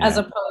decisions as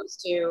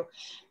opposed to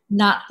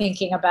not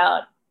thinking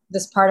about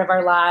this part of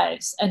our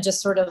lives and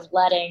just sort of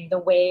letting the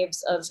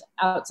waves of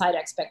outside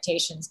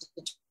expectations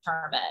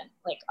determine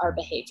like our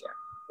behavior,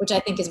 which I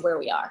think is where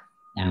we are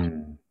now.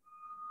 Mm.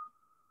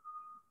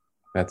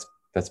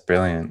 That's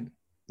brilliant.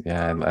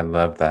 Yeah, I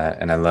love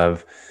that. And I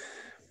love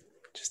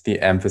just the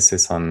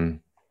emphasis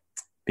on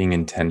being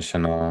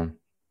intentional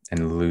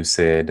and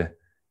lucid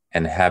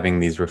and having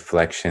these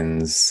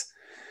reflections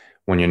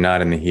when you're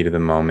not in the heat of the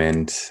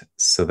moment,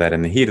 so that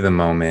in the heat of the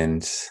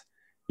moment,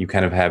 you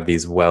kind of have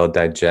these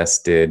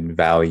well-digested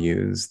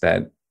values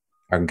that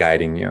are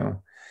guiding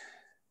you.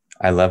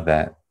 I love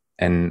that.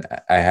 And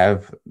I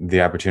have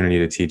the opportunity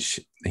to teach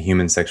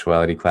human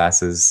sexuality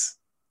classes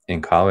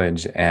in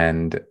college.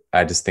 And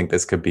I just think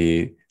this could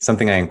be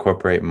something I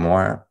incorporate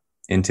more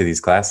into these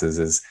classes,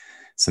 is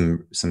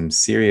some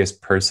serious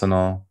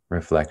personal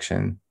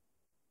reflection.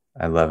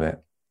 I love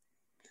it.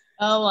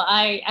 Oh,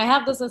 I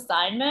have this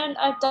assignment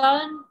I've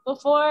done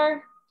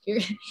before.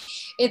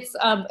 It's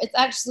an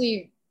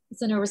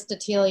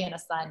Aristotelian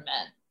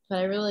assignment, but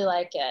I really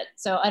like it.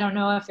 So I don't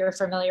know if you're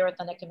familiar with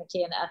the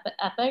Nicomachean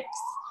Ethics,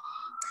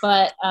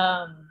 but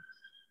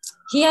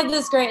he had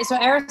this great. So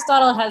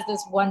Aristotle has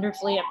this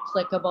wonderfully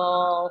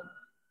applicable,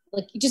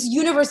 like just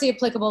universally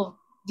applicable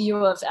view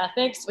of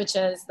ethics, which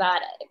is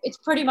that it's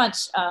pretty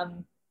much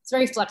it's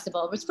very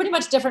flexible. It's pretty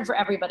much different for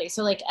everybody.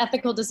 So like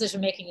ethical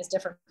decision making is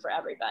different for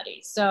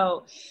everybody.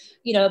 So,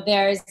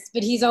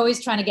 but he's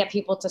always trying to get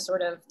people to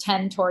sort of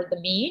tend toward the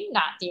mean,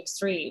 not the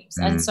extremes.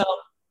 Mm. And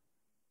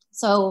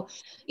so,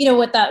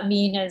 what that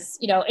mean is,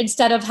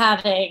 instead of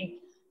having,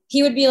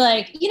 he would be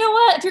like, you know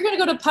what, if you're going to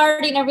go to a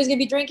party and everybody's going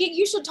to be drinking,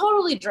 you should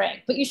totally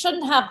drink, but you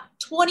shouldn't have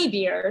 20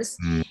 beers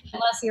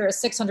unless you're a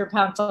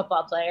 600-pound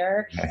football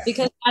player,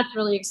 because that's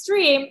really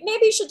extreme.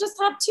 Maybe you should just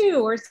have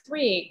 2 or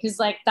 3, because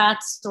like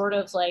that's sort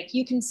of like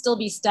you can still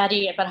be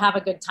steady but have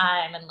a good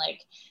time and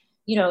like,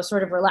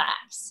 sort of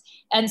relax.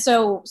 And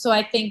so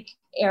I think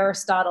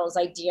Aristotle's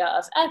idea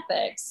of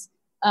ethics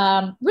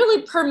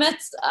really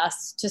permits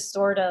us to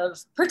sort of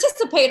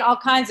participate in all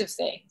kinds of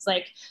things.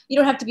 Like you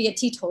don't have to be a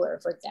teetotaler,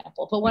 for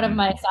example, but one of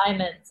my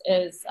assignments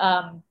is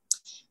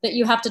that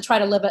you have to try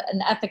to live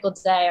an ethical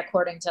day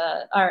according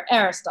to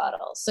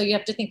Aristotle. So you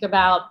have to think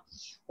about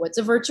what's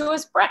a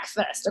virtuous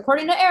breakfast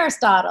according to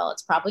Aristotle.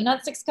 It's probably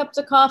not 6 cups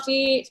of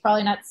coffee. It's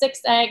probably not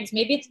 6 eggs.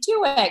 Maybe it's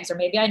 2 eggs, or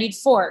maybe I need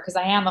 4 because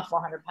I am a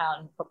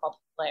 400-pound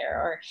football player.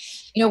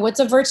 Or, what's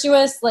a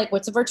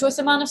virtuous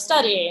amount of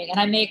studying?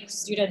 And I make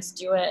students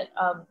do it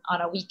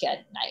on a weekend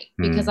night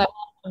because I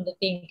want them to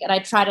think, and I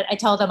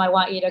tell them I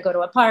want you to go to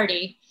a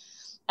party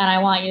and I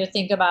want you to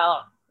think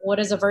about, what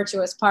is a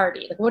virtuous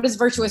party? Like, what is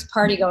virtuous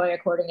party going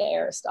according to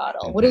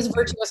Aristotle? What is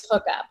virtuous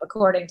hookup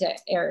according to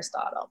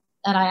Aristotle?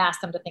 And I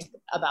ask them to think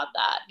about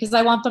that because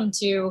I want them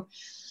to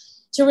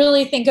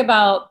really think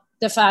about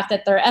the fact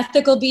that they're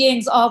ethical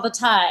beings all the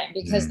time,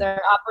 because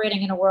they're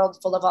operating in a world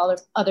full of all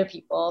other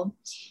people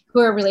who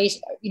are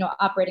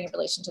operating in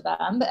relation to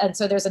them. And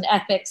so there's an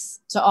ethics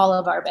to all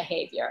of our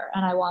behavior.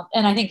 And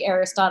I think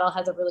Aristotle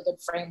has a really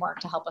good framework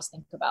to help us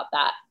think about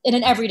that in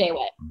an everyday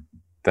way.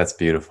 That's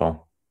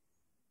beautiful.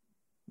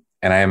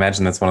 And I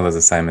imagine that's one of those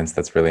assignments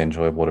that's really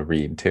enjoyable to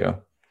read too.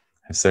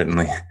 I've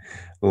certainly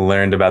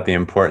learned about the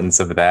importance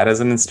of that as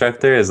an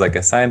instructor, is like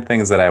assign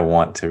things that I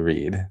want to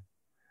read.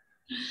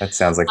 That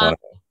sounds like one of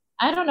them.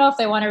 I don't know if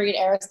they want to read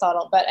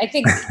Aristotle, but I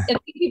think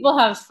people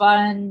have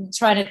fun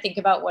trying to think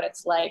about what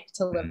it's like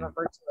to live a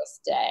virtuous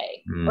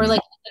day, or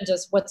like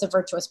just what's a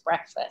virtuous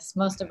breakfast.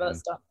 Most of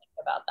us don't think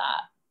about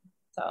that.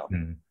 So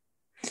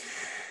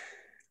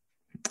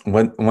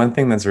one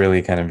thing that's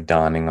really kind of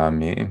dawning on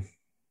me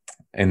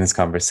in this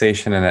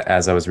conversation, and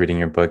as I was reading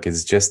your book,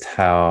 is just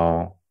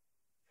how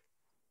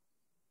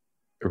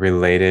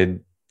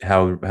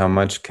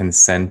much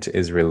consent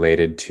is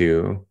related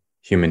to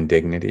human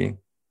dignity,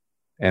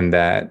 and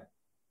that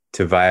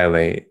to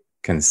violate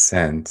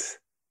consent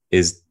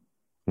is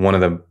one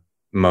of the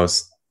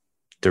most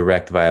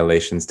direct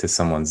violations to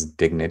someone's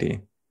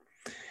dignity.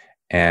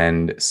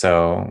 And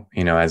so,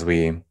 as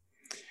we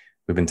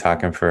We've been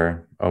talking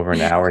for over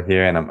an hour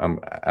here, and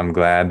I'm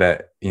glad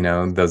that,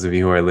 those of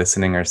you who are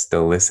listening are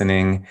still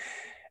listening.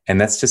 And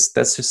that's just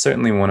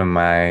certainly one of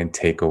my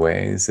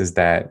takeaways, is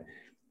that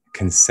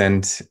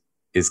consent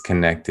is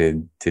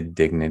connected to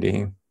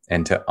dignity,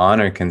 and to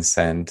honor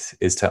consent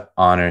is to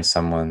honor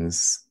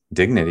someone's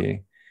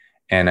dignity.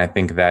 And I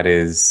think that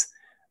is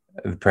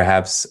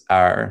perhaps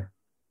our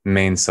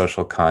main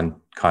social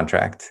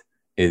contract,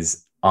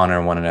 is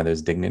honor one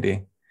another's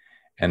dignity.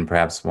 And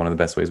perhaps one of the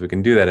best ways we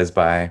can do that is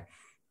by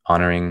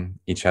honoring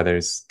each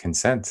other's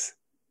consent.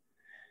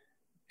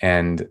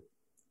 And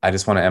I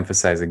just want to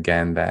emphasize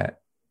again that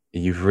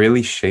you've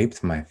really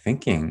shaped my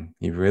thinking.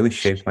 You've really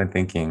shaped my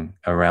thinking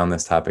around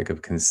this topic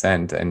of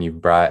consent, and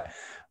you've brought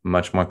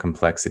much more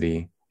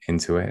complexity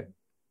into it.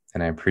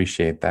 And I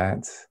appreciate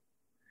that.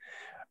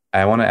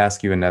 I want to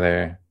ask you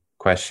another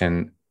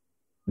question,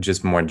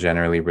 just more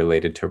generally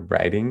related to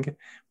writing,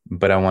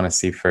 but I want to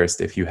see first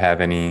if you have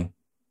any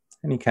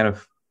kind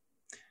of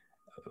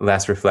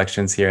last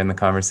reflections here in the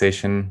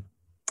conversation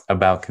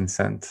about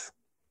consent.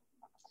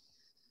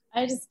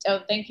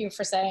 Thank you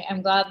for saying.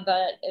 I'm glad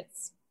that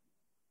it's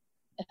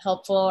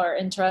helpful or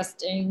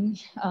interesting,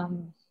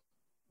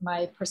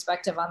 my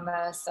perspective on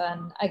this.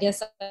 And I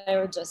guess I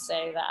would just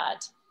say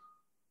that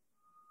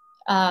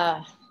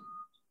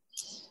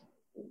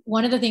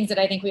one of the things that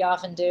I think we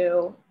often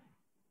do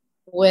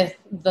with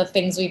the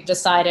things we've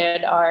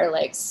decided are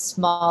like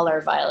smaller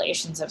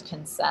violations of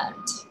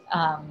consent.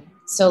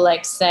 So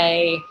like,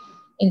 say,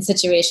 in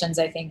situations,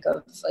 I think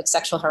of like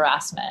sexual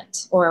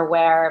harassment, or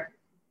where,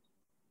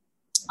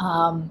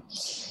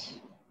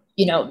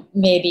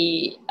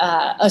 maybe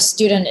a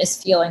student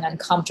is feeling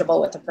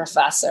uncomfortable with a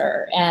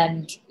professor.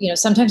 And,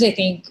 sometimes I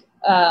think,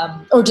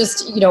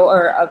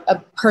 or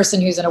a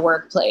person who's in a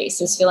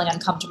workplace is feeling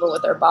uncomfortable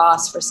with their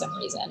boss for some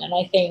reason. And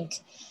I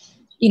think,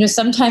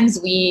 sometimes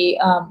we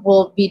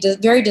will be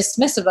very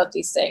dismissive of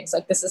these things.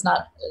 Like, this is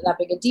not that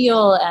big a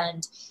deal.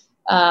 And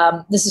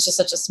this is just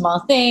such a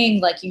small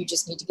thing. Like, you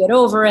just need to get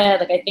over it.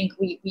 Like, I think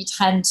we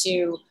tend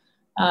to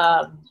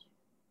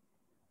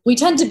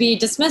be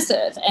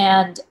dismissive.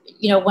 And,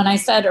 when I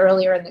said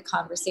earlier in the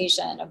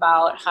conversation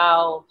about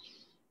how,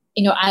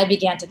 I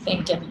began to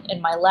think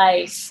in my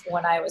life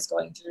when I was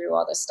going through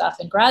all this stuff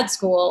in grad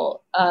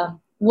school,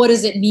 what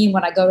does it mean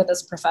when I go to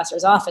this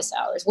professor's office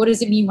hours? What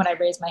does it mean when I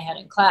raise my hand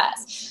in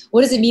class?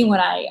 What does it mean when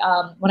I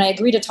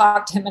agree to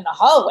talk to him in the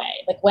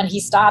hallway? Like, when he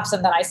stops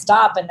and then I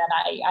stop and then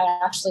I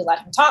actually let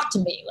him talk to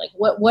me. Like,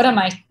 what am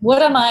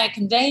I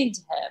conveying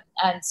to him?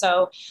 And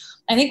so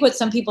I think what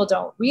some people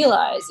don't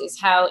realize is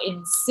how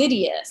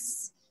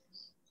insidious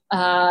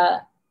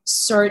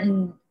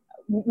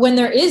when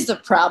there is a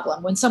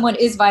problem, when someone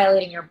is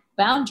violating your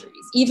boundaries,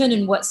 even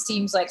in what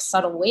seems like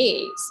subtle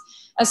ways,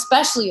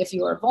 especially if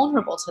you are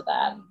vulnerable to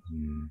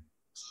them,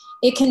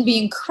 it can be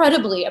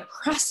incredibly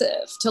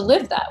oppressive to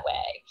live that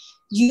way.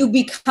 You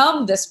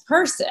become this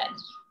person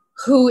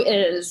who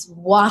is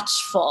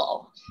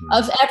watchful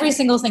of every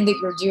single thing that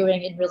you're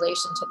doing in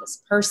relation to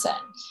this person.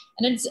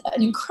 And it's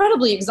an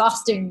incredibly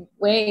exhausting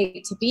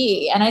way to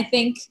be. And I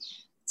think,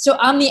 so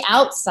on the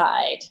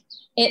outside,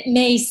 it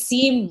may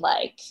seem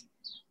like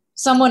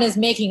someone is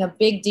making a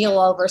big deal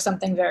over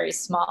something very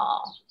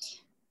small.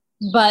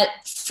 But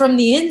from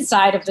the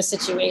inside of the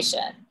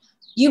situation,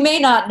 you may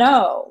not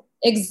know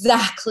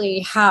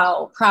exactly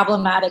how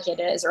problematic it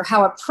is or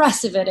how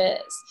oppressive it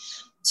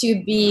is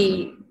to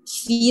be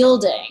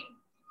fielding,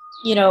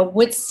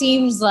 what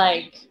seems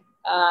like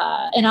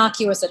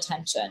innocuous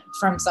attention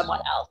from someone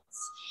else.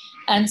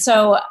 And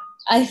so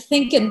I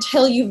think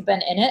until you've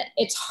been in it,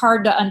 it's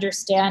hard to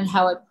understand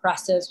how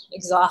oppressive,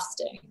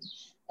 exhausting,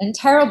 and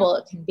terrible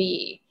it can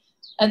be.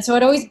 And so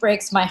it always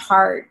breaks my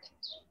heart,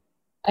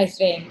 I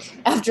think,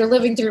 after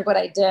living through what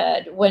I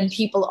did, when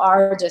people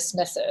are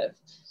dismissive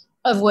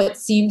of what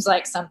seems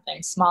like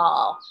something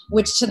small,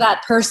 which to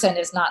that person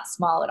is not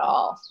small at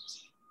all.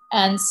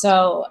 And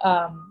so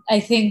I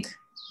think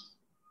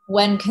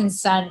when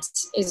consent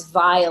is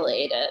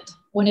violated,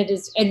 when it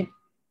is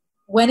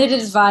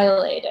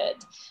violated,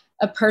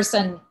 a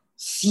person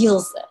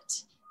feels it,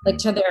 like,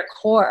 to their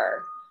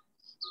core.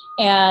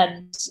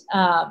 And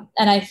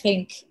I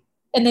think,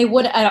 and they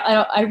would,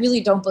 I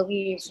really don't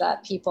believe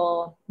that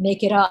people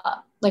make it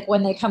up, like,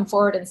 when they come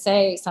forward and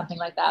say something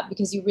like that,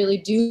 because you really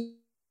do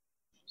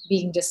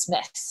being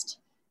dismissed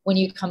when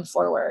you come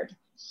forward.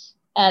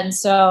 And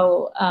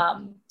so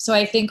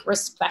I think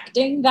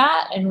respecting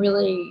that and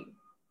really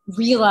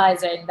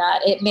realizing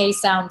that it may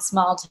sound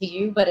small to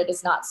you, but it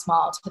is not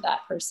small to that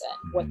person,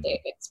 what they've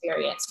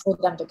experienced, for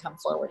them to come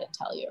forward and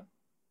tell you.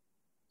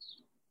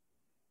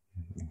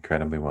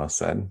 Incredibly well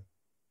said.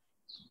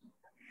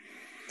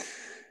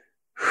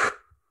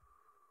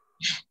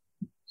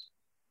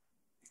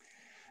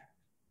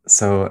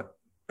 So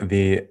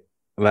the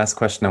last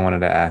question I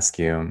wanted to ask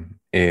you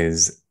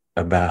is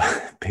about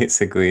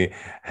basically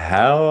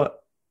how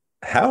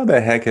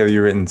the heck have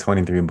you written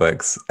 23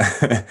 books?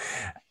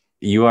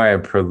 You are a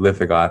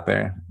prolific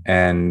author,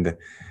 and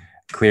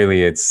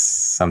clearly it's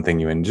something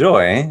you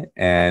enjoy.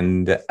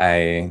 And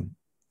I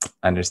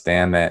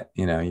understand that,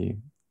 you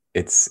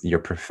it's your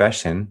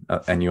profession,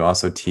 and you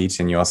also teach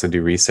and you also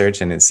do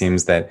research. And it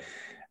seems that,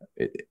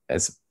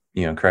 as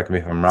you know, correct me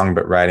if I'm wrong,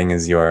 but writing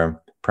is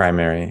your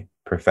primary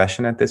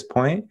profession at this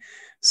point.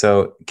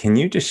 So can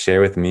you just share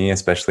with me,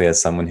 especially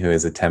as someone who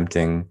is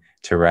attempting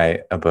to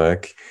write a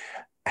book,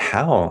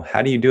 how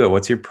do you do it?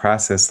 What's your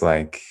process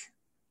like?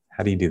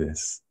 How do you do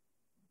this?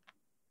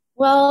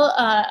 Well,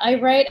 I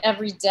write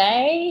every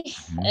day.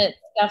 Mhm. It's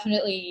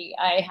definitely,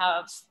 I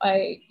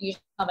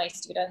usually tell my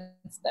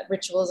students that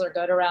rituals are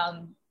good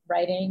around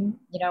writing.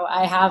 You know,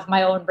 I have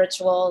my own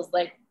rituals,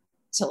 like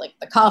to like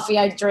the coffee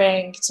I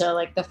drink, to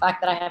like the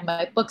fact that I have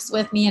my books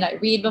with me and I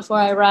read before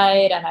I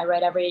write, and I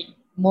write every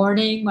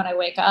morning when I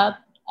wake up.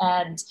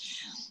 And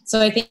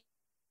so I think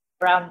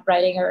around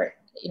writing are,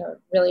 you know,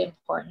 really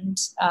important.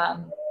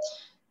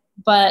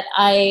 But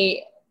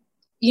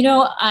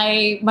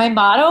my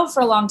motto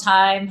for a long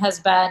time has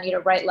been, you know,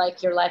 write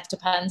like your life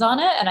depends on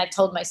it. And I've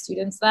told my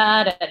students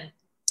that, and,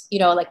 you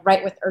know, like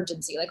write with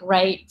urgency, like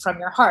write from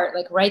your heart,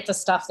 like write the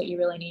stuff that you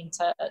really need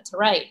to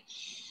write.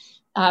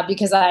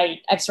 Because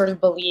I've sort of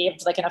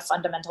believed, like in a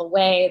fundamental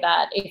way,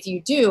 that if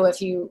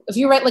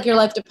you write like your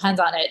life depends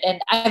on it,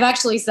 and I've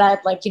actually said,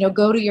 like, you know,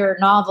 go to your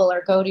novel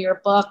or go to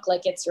your book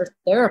like it's your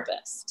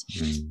therapist,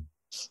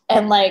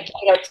 and like,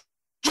 you know,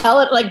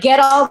 tell it, like, get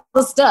all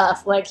the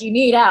stuff like you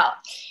need out.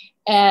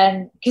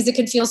 And because it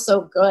can feel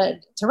so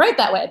good to write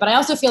that way. But I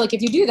also feel like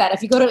if you do that,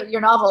 if you go to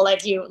your novel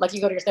like you go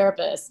to your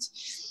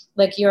therapist,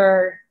 like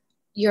you're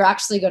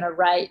actually going to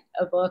write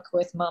a book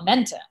with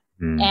momentum,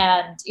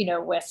 and, you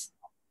know, with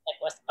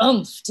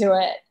oomph to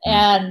it.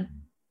 And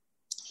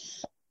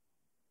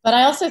but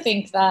I also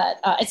think that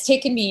it's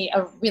taken me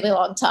a really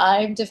long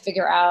time to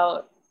figure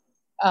out,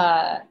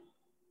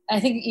 I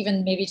think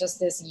even maybe just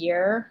this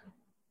year,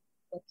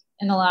 like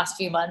in the last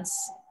few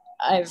months,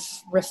 I've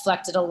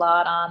reflected a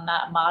lot on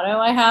that motto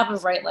I have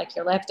of write like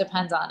your life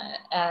depends on it.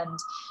 And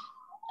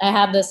I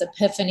had this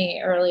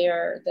epiphany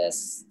earlier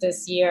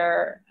this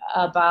year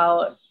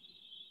about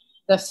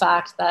the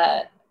fact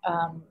that,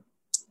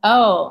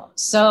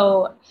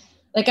 so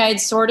like I had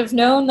sort of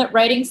known that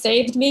writing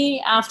saved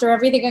me after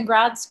everything in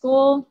grad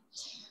school,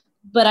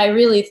 but I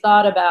really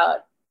thought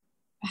about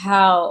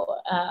how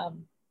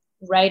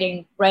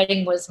writing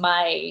was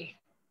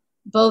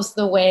both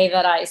the way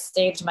that I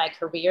saved my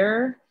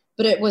career,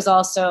 but it was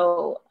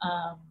also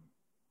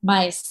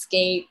my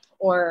escape,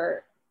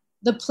 or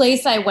the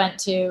place I went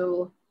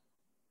to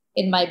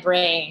in my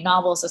brain,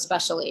 novels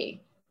especially,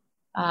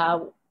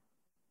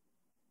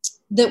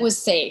 that was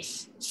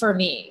safe for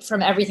me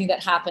from everything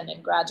that happened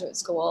in graduate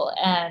school.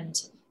 And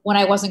when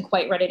I wasn't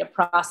quite ready to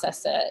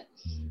process it,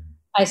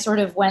 I sort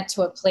of went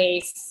to a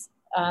place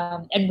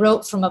and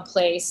wrote from a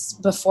place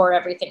before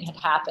everything had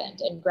happened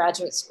in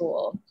graduate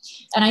school.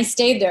 And I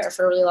stayed there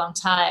for a really long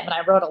time, and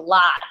I wrote a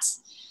lot.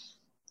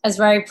 I was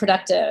very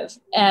productive.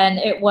 And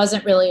it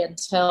wasn't really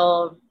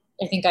until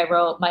I think I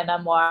wrote my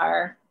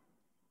memoir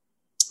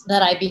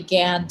that I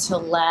began to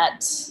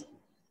let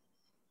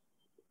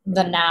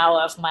the now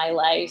of my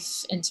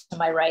life into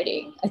my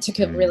writing. It took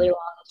a really long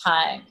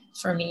time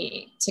for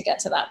me to get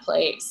to that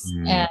place.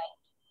 And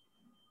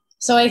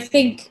so I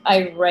think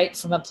I write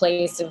from a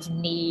place of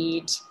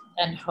need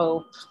and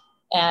hope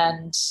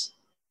and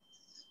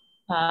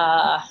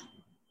all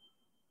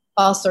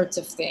sorts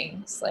of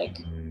things. Like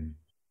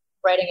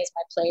writing is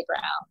my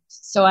playground.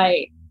 So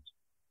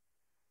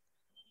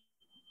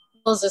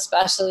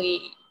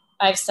especially,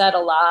 I've said a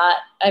lot.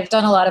 I've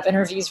done a lot of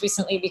interviews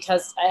recently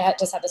because I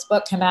just had this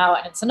book come out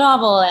and it's a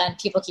novel, and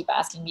people keep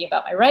asking me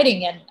about my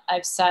writing. And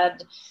I've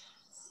said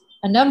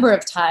a number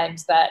of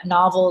times that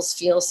novels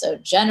feel so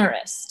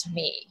generous to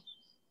me,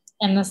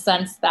 in the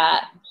sense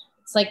that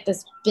it's like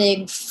this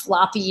big,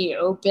 floppy,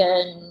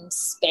 open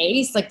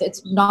space. Like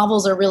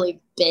novels are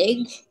really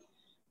big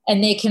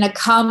and they can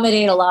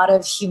accommodate a lot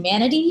of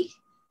humanity.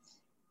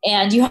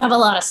 And you have a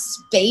lot of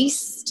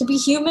space to be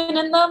human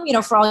in them, you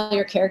know, for all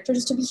your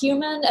characters to be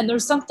human. And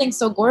there's something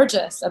so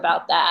gorgeous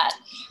about that,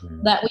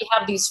 that we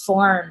have these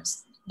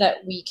forms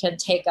that we can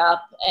take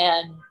up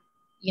and,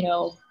 you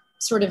know,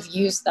 sort of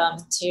use them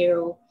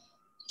to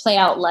play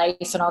out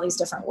life in all these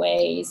different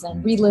ways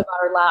and relive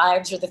our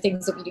lives, or the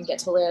things that we didn't get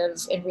to live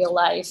in real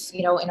life,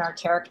 you know, in our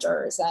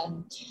characters.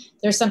 And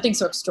there's something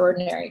so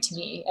extraordinary to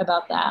me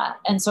about that.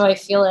 And so I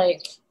feel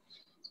like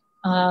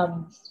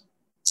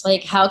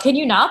how can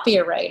you not be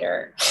a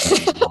writer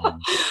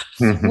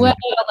when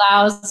it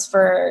allows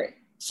for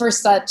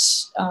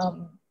such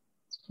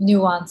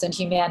nuance and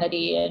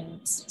humanity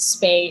and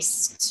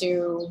space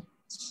to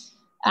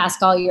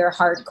ask all your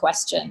hard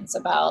questions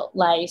about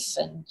life.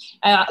 And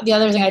the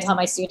other thing I tell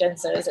my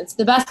students is it's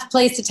the best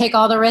place to take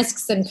all the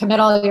risks and commit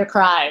all your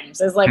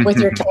crimes is like with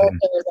your characters,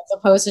 as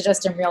opposed to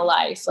just in real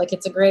life. Like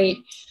it's a great,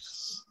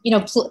 you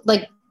know,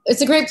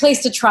 it's a great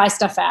place to try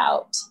stuff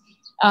out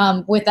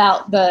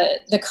without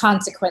the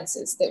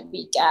consequences that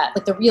we get,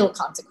 like the real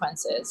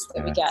consequences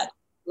that we get in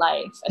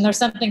life. And there's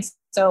something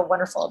so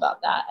wonderful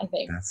about that, I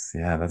think.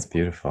 That's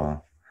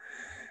beautiful.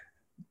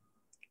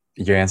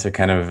 Your answer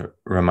kind of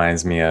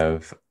reminds me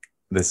of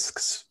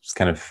this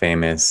kind of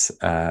famous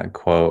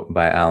quote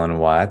by Alan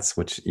Watts,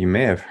 which you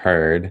may have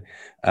heard.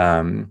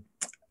 Um,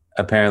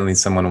 Apparently,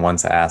 someone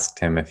once asked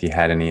him if he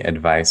had any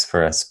advice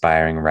for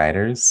aspiring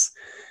writers,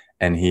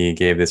 and he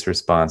gave this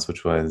response,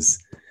 which was,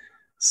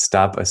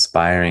 "Stop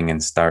aspiring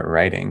and start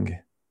writing."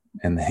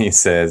 And then he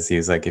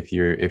was like, if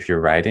you're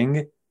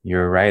writing,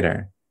 you're a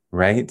writer,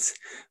 right?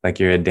 Like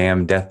you're a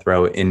damn death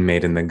row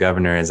inmate and the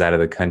governor is out of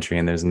the country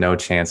and there's no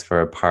chance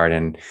for a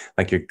pardon.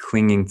 Like you're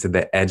clinging to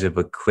the edge of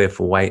a cliff,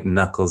 white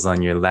knuckles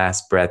on your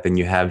last breath, and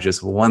you have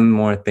just one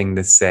more thing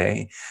to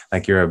say.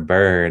 Like you're a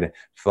bird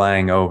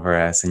flying over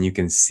us and you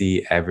can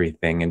see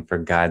everything. And for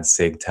God's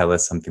sake, tell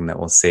us something that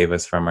will save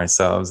us from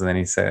ourselves. And then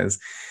he says,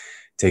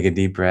 take a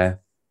deep breath,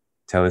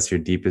 tell us your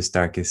deepest,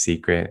 darkest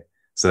secret,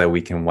 so that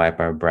we can wipe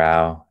our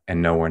brow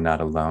and know we're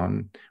not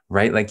alone.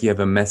 Right? Like you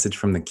have a message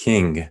from the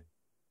king.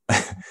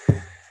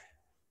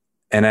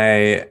 And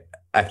I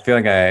feel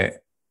like I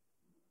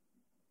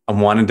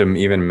wanted to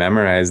even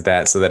memorize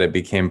that so that it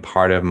became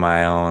part of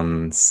my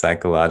own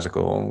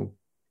psychological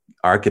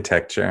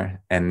architecture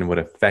and would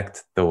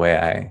affect the way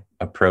I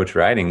approach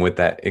writing with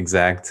that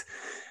exact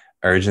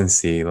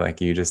urgency,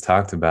 like you just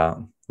talked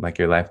about, like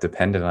your life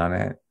depended on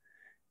it.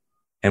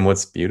 And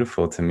what's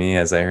beautiful to me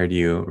as I heard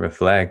you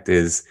reflect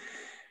is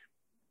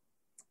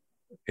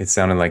it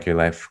sounded like your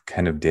life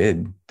kind of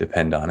did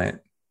depend on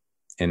it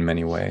in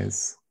many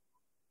ways.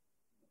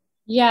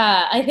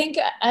 Yeah, I think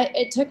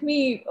it took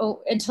me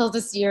until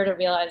this year to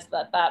realize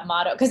that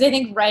motto, because I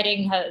think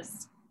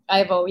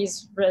I've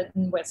always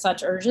written with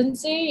such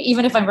urgency,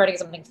 even if I'm writing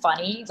something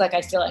funny, like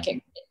I feel like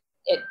it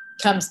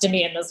comes to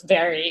me in this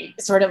very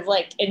sort of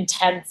like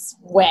intense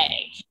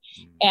way.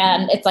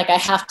 And it's like I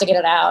have to get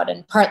it out,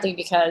 and partly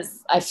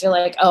because I feel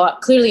like, oh,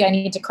 clearly I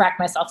need to crack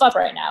myself up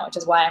right now, which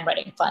is why I'm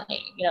writing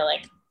funny.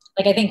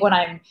 Like I think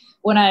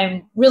when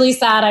I'm really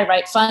sad, I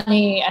write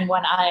funny, and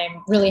when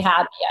I'm really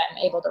happy, I'm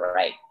able to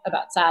write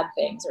about sad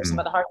things or some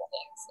of the harder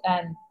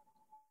things.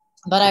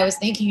 But I was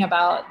thinking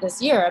about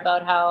this year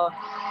about how,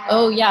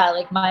 oh yeah,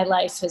 like my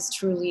life has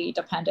truly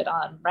depended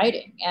on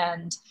writing,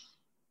 and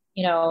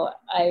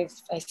I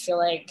feel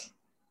like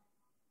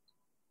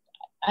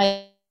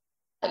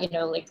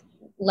like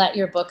let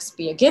your books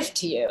be a gift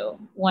to you.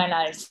 When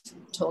I've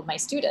told my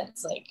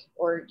students, like,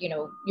 or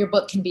your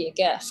book can be a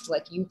gift,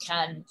 like you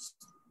can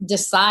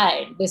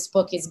decide this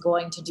book is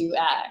going to do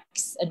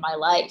X in my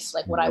life,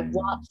 like what I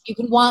want. You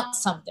can want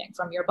something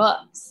from your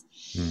books.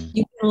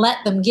 You can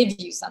let them give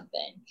you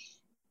something,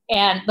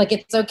 and like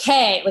it's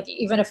okay. Like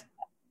even if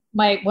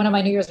one of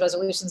my New Year's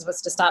resolutions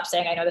was to stop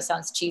saying, I know this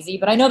sounds cheesy,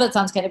 but I know that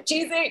sounds kind of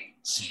cheesy.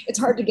 It's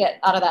hard to get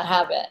out of that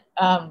habit.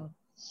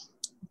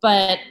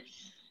 But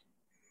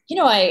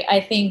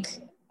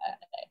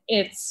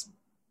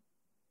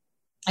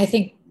I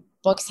think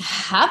books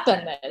have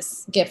been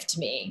this gift to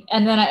me.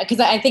 And then because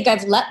I think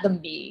I've let them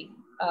be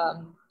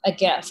a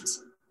gift.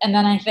 And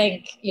then I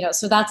think,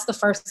 so that's the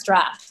first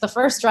draft. The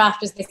first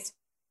draft is this.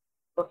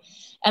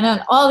 And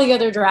then all the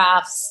other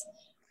drafts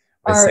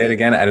are... Say it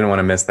again. I didn't want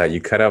to miss that.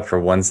 You cut out for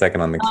 1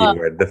 second on the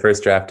keyword. The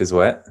first draft is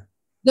what?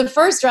 The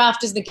first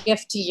draft is the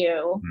gift to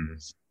you.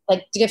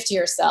 Like gift to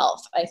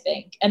yourself, I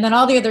think. And then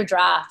all the other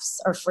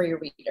drafts are for your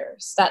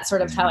readers. That's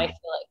sort of how I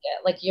feel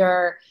like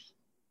it.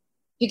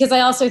 Because I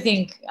also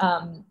think,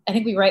 I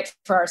think we write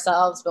for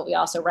ourselves, but we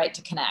also write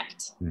to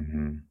connect.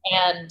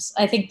 And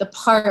I think the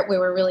part where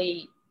we're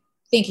really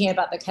thinking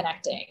about the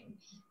connecting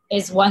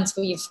is once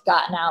we've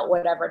gotten out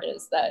whatever it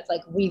is that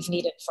like we've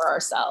needed for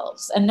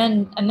ourselves. And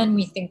then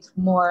we think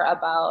more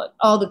about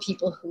all the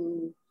people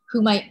who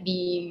might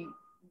be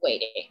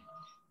waiting,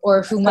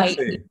 or who might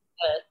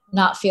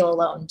not feel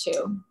alone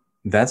too.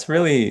 That's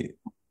really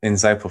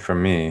insightful for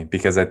me,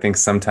 because I think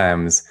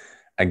sometimes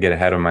I get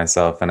ahead of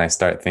myself and I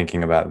start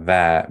thinking about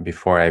that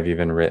before I've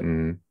even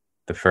written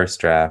the first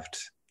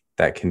draft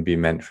that can be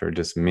meant for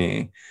just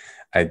me.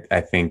 I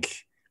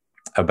think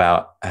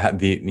about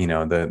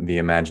the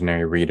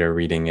imaginary reader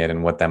reading it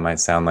and what that might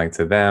sound like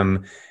to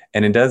them,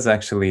 and it does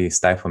actually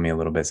stifle me a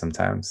little bit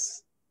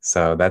sometimes.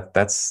 So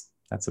that's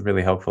a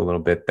really helpful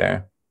little bit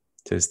there,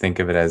 to just think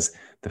of it as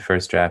the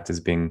first draft as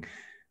being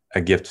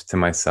a gift to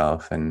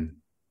myself. And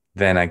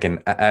then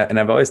and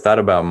I've always thought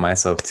about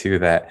myself too,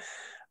 that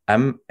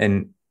I'm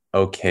an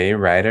okay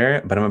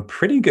writer, but I'm a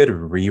pretty good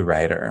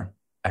rewriter.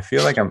 I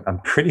feel like I'm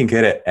pretty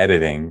good at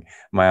editing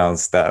my own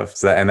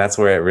stuff. And that's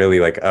where it really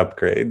like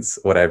upgrades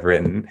what I've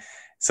written.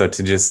 So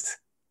to just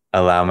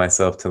allow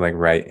myself to like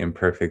write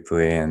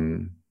imperfectly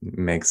and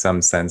make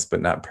some sense,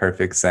 but not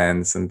perfect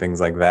sense and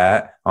things like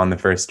that on the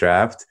first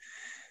draft,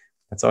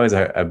 that's always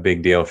a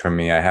big deal for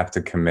me. I have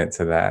to commit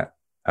to that.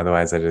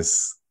 Otherwise I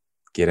just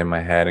get in my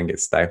head and get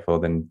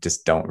stifled and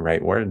just don't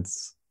write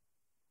words.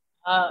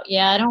 Oh,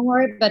 yeah, I don't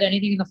worry about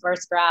anything in the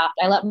first draft.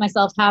 I let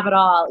myself have it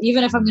all,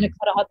 even if I'm going to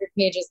cut 100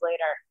 pages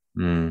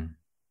later.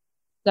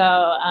 So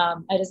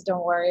I just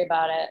don't worry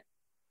about it.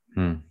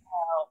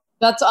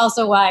 That's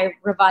also why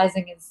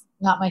revising is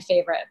not my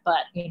favorite, but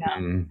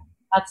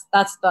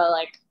that's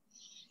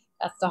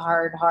the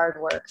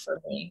hard work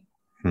for me.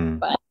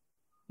 But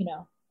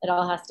it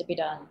all has to be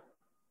done.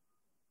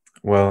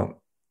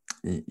 Well,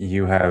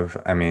 You have,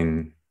 I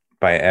mean,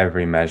 by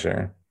every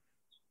measure,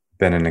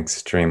 been an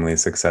extremely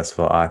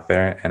successful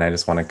author, and I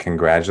just want to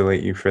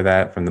congratulate you for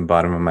that from the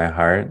bottom of my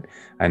heart.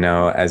 I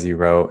know, as you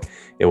wrote,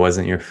 it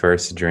wasn't your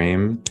first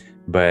dream,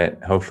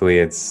 but hopefully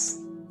it's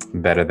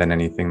better than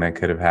anything that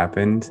could have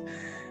happened,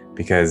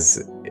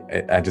 because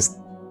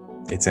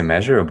it's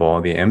immeasurable,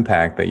 the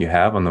impact that you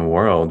have on the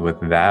world with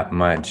that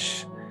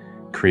much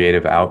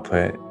creative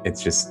output.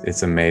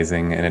 It's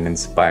amazing, and it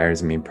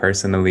inspires me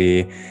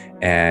personally.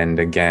 And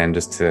again,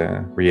 just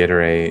to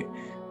reiterate,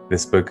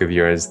 this book of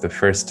yours, the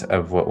first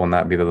of what will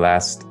not be the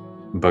last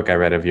book I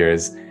read of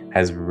yours,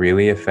 has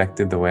really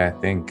affected the way I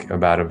think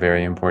about a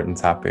very important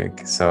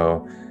topic.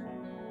 So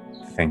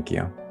thank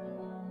you.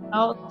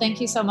 Oh,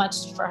 thank you so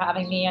much for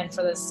having me and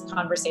for this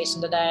conversation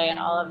today, and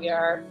all of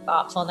your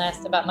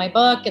thoughtfulness about my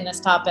book and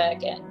this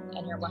topic,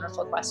 and your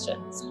wonderful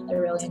questions. I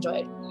really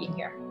enjoyed being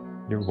here.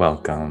 You're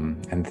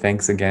welcome. And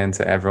thanks again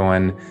to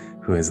everyone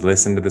who has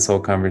listened to this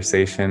whole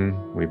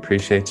conversation. We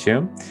appreciate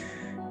you.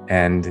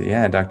 And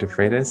yeah, Dr.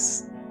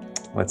 Freitas,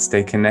 let's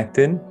stay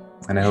connected.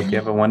 And I hope you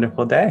have a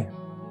wonderful day.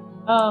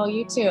 Oh,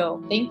 you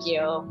too. Thank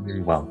you.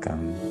 You're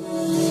welcome.